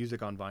label, that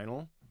Music on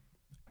Vinyl.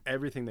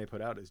 Everything they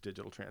put out is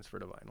digital transfer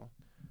to vinyl,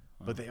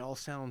 but they all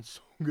sound so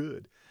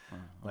good.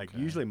 Like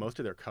usually most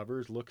of their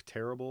covers look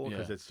terrible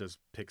because it's just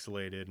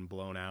pixelated and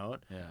blown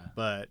out. Yeah.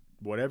 But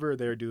whatever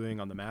they're doing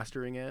on the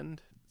mastering end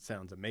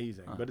sounds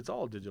amazing. But it's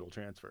all digital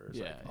transfers.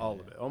 Yeah. Like all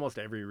of it. Almost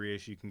every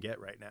reissue you can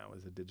get right now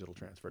is a digital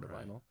transfer to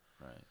vinyl.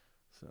 Right.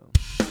 So.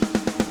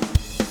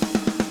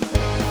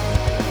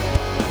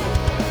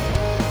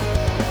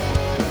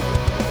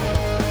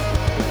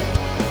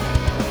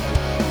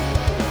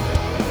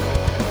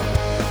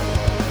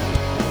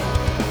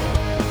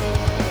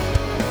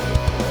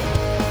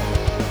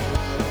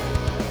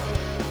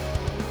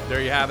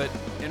 There you have it.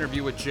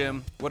 Interview with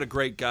Jim. What a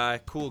great guy.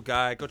 Cool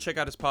guy. Go check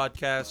out his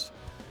podcast.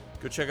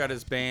 Go check out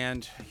his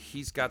band.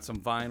 He's got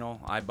some vinyl.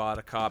 I bought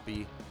a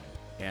copy.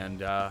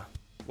 And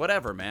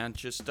whatever, man.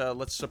 Just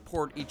let's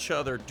support each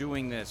other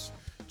doing this.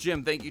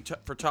 Jim, thank you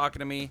for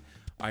talking to me.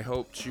 I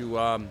hope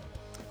to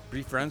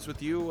be friends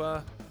with you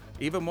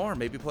even more.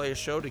 Maybe play a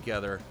show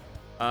together.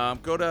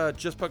 Go to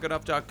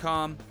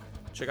justpunkenough.com.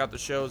 Check out the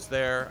shows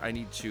there. I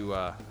need to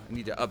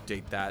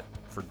update that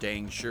for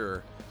dang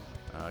sure.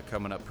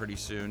 Coming up pretty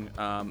soon.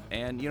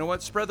 And you know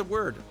what? Spread the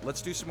word.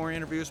 Let's do some more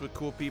interviews with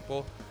cool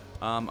people.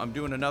 I'm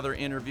doing another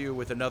interview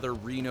with another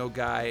Reno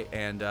guy,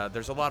 and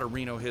there's a lot of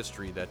Reno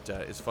history that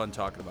is fun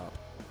talking about.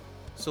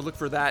 So look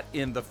for that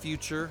in the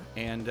future.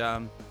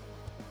 And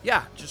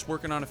just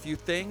working on a few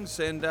things.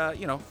 And,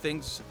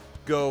 things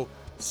go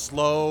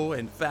slow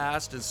and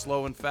fast,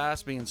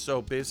 being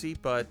so busy.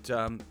 But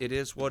it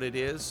is what it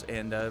is.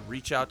 And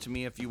reach out to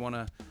me if you want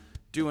to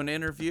do an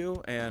interview.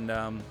 And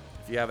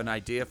if you have an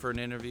idea for an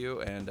interview,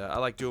 and I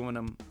like doing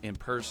them in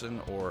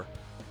person or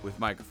with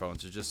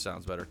microphones. It just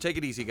sounds better. Take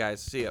it easy,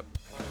 guys. See ya.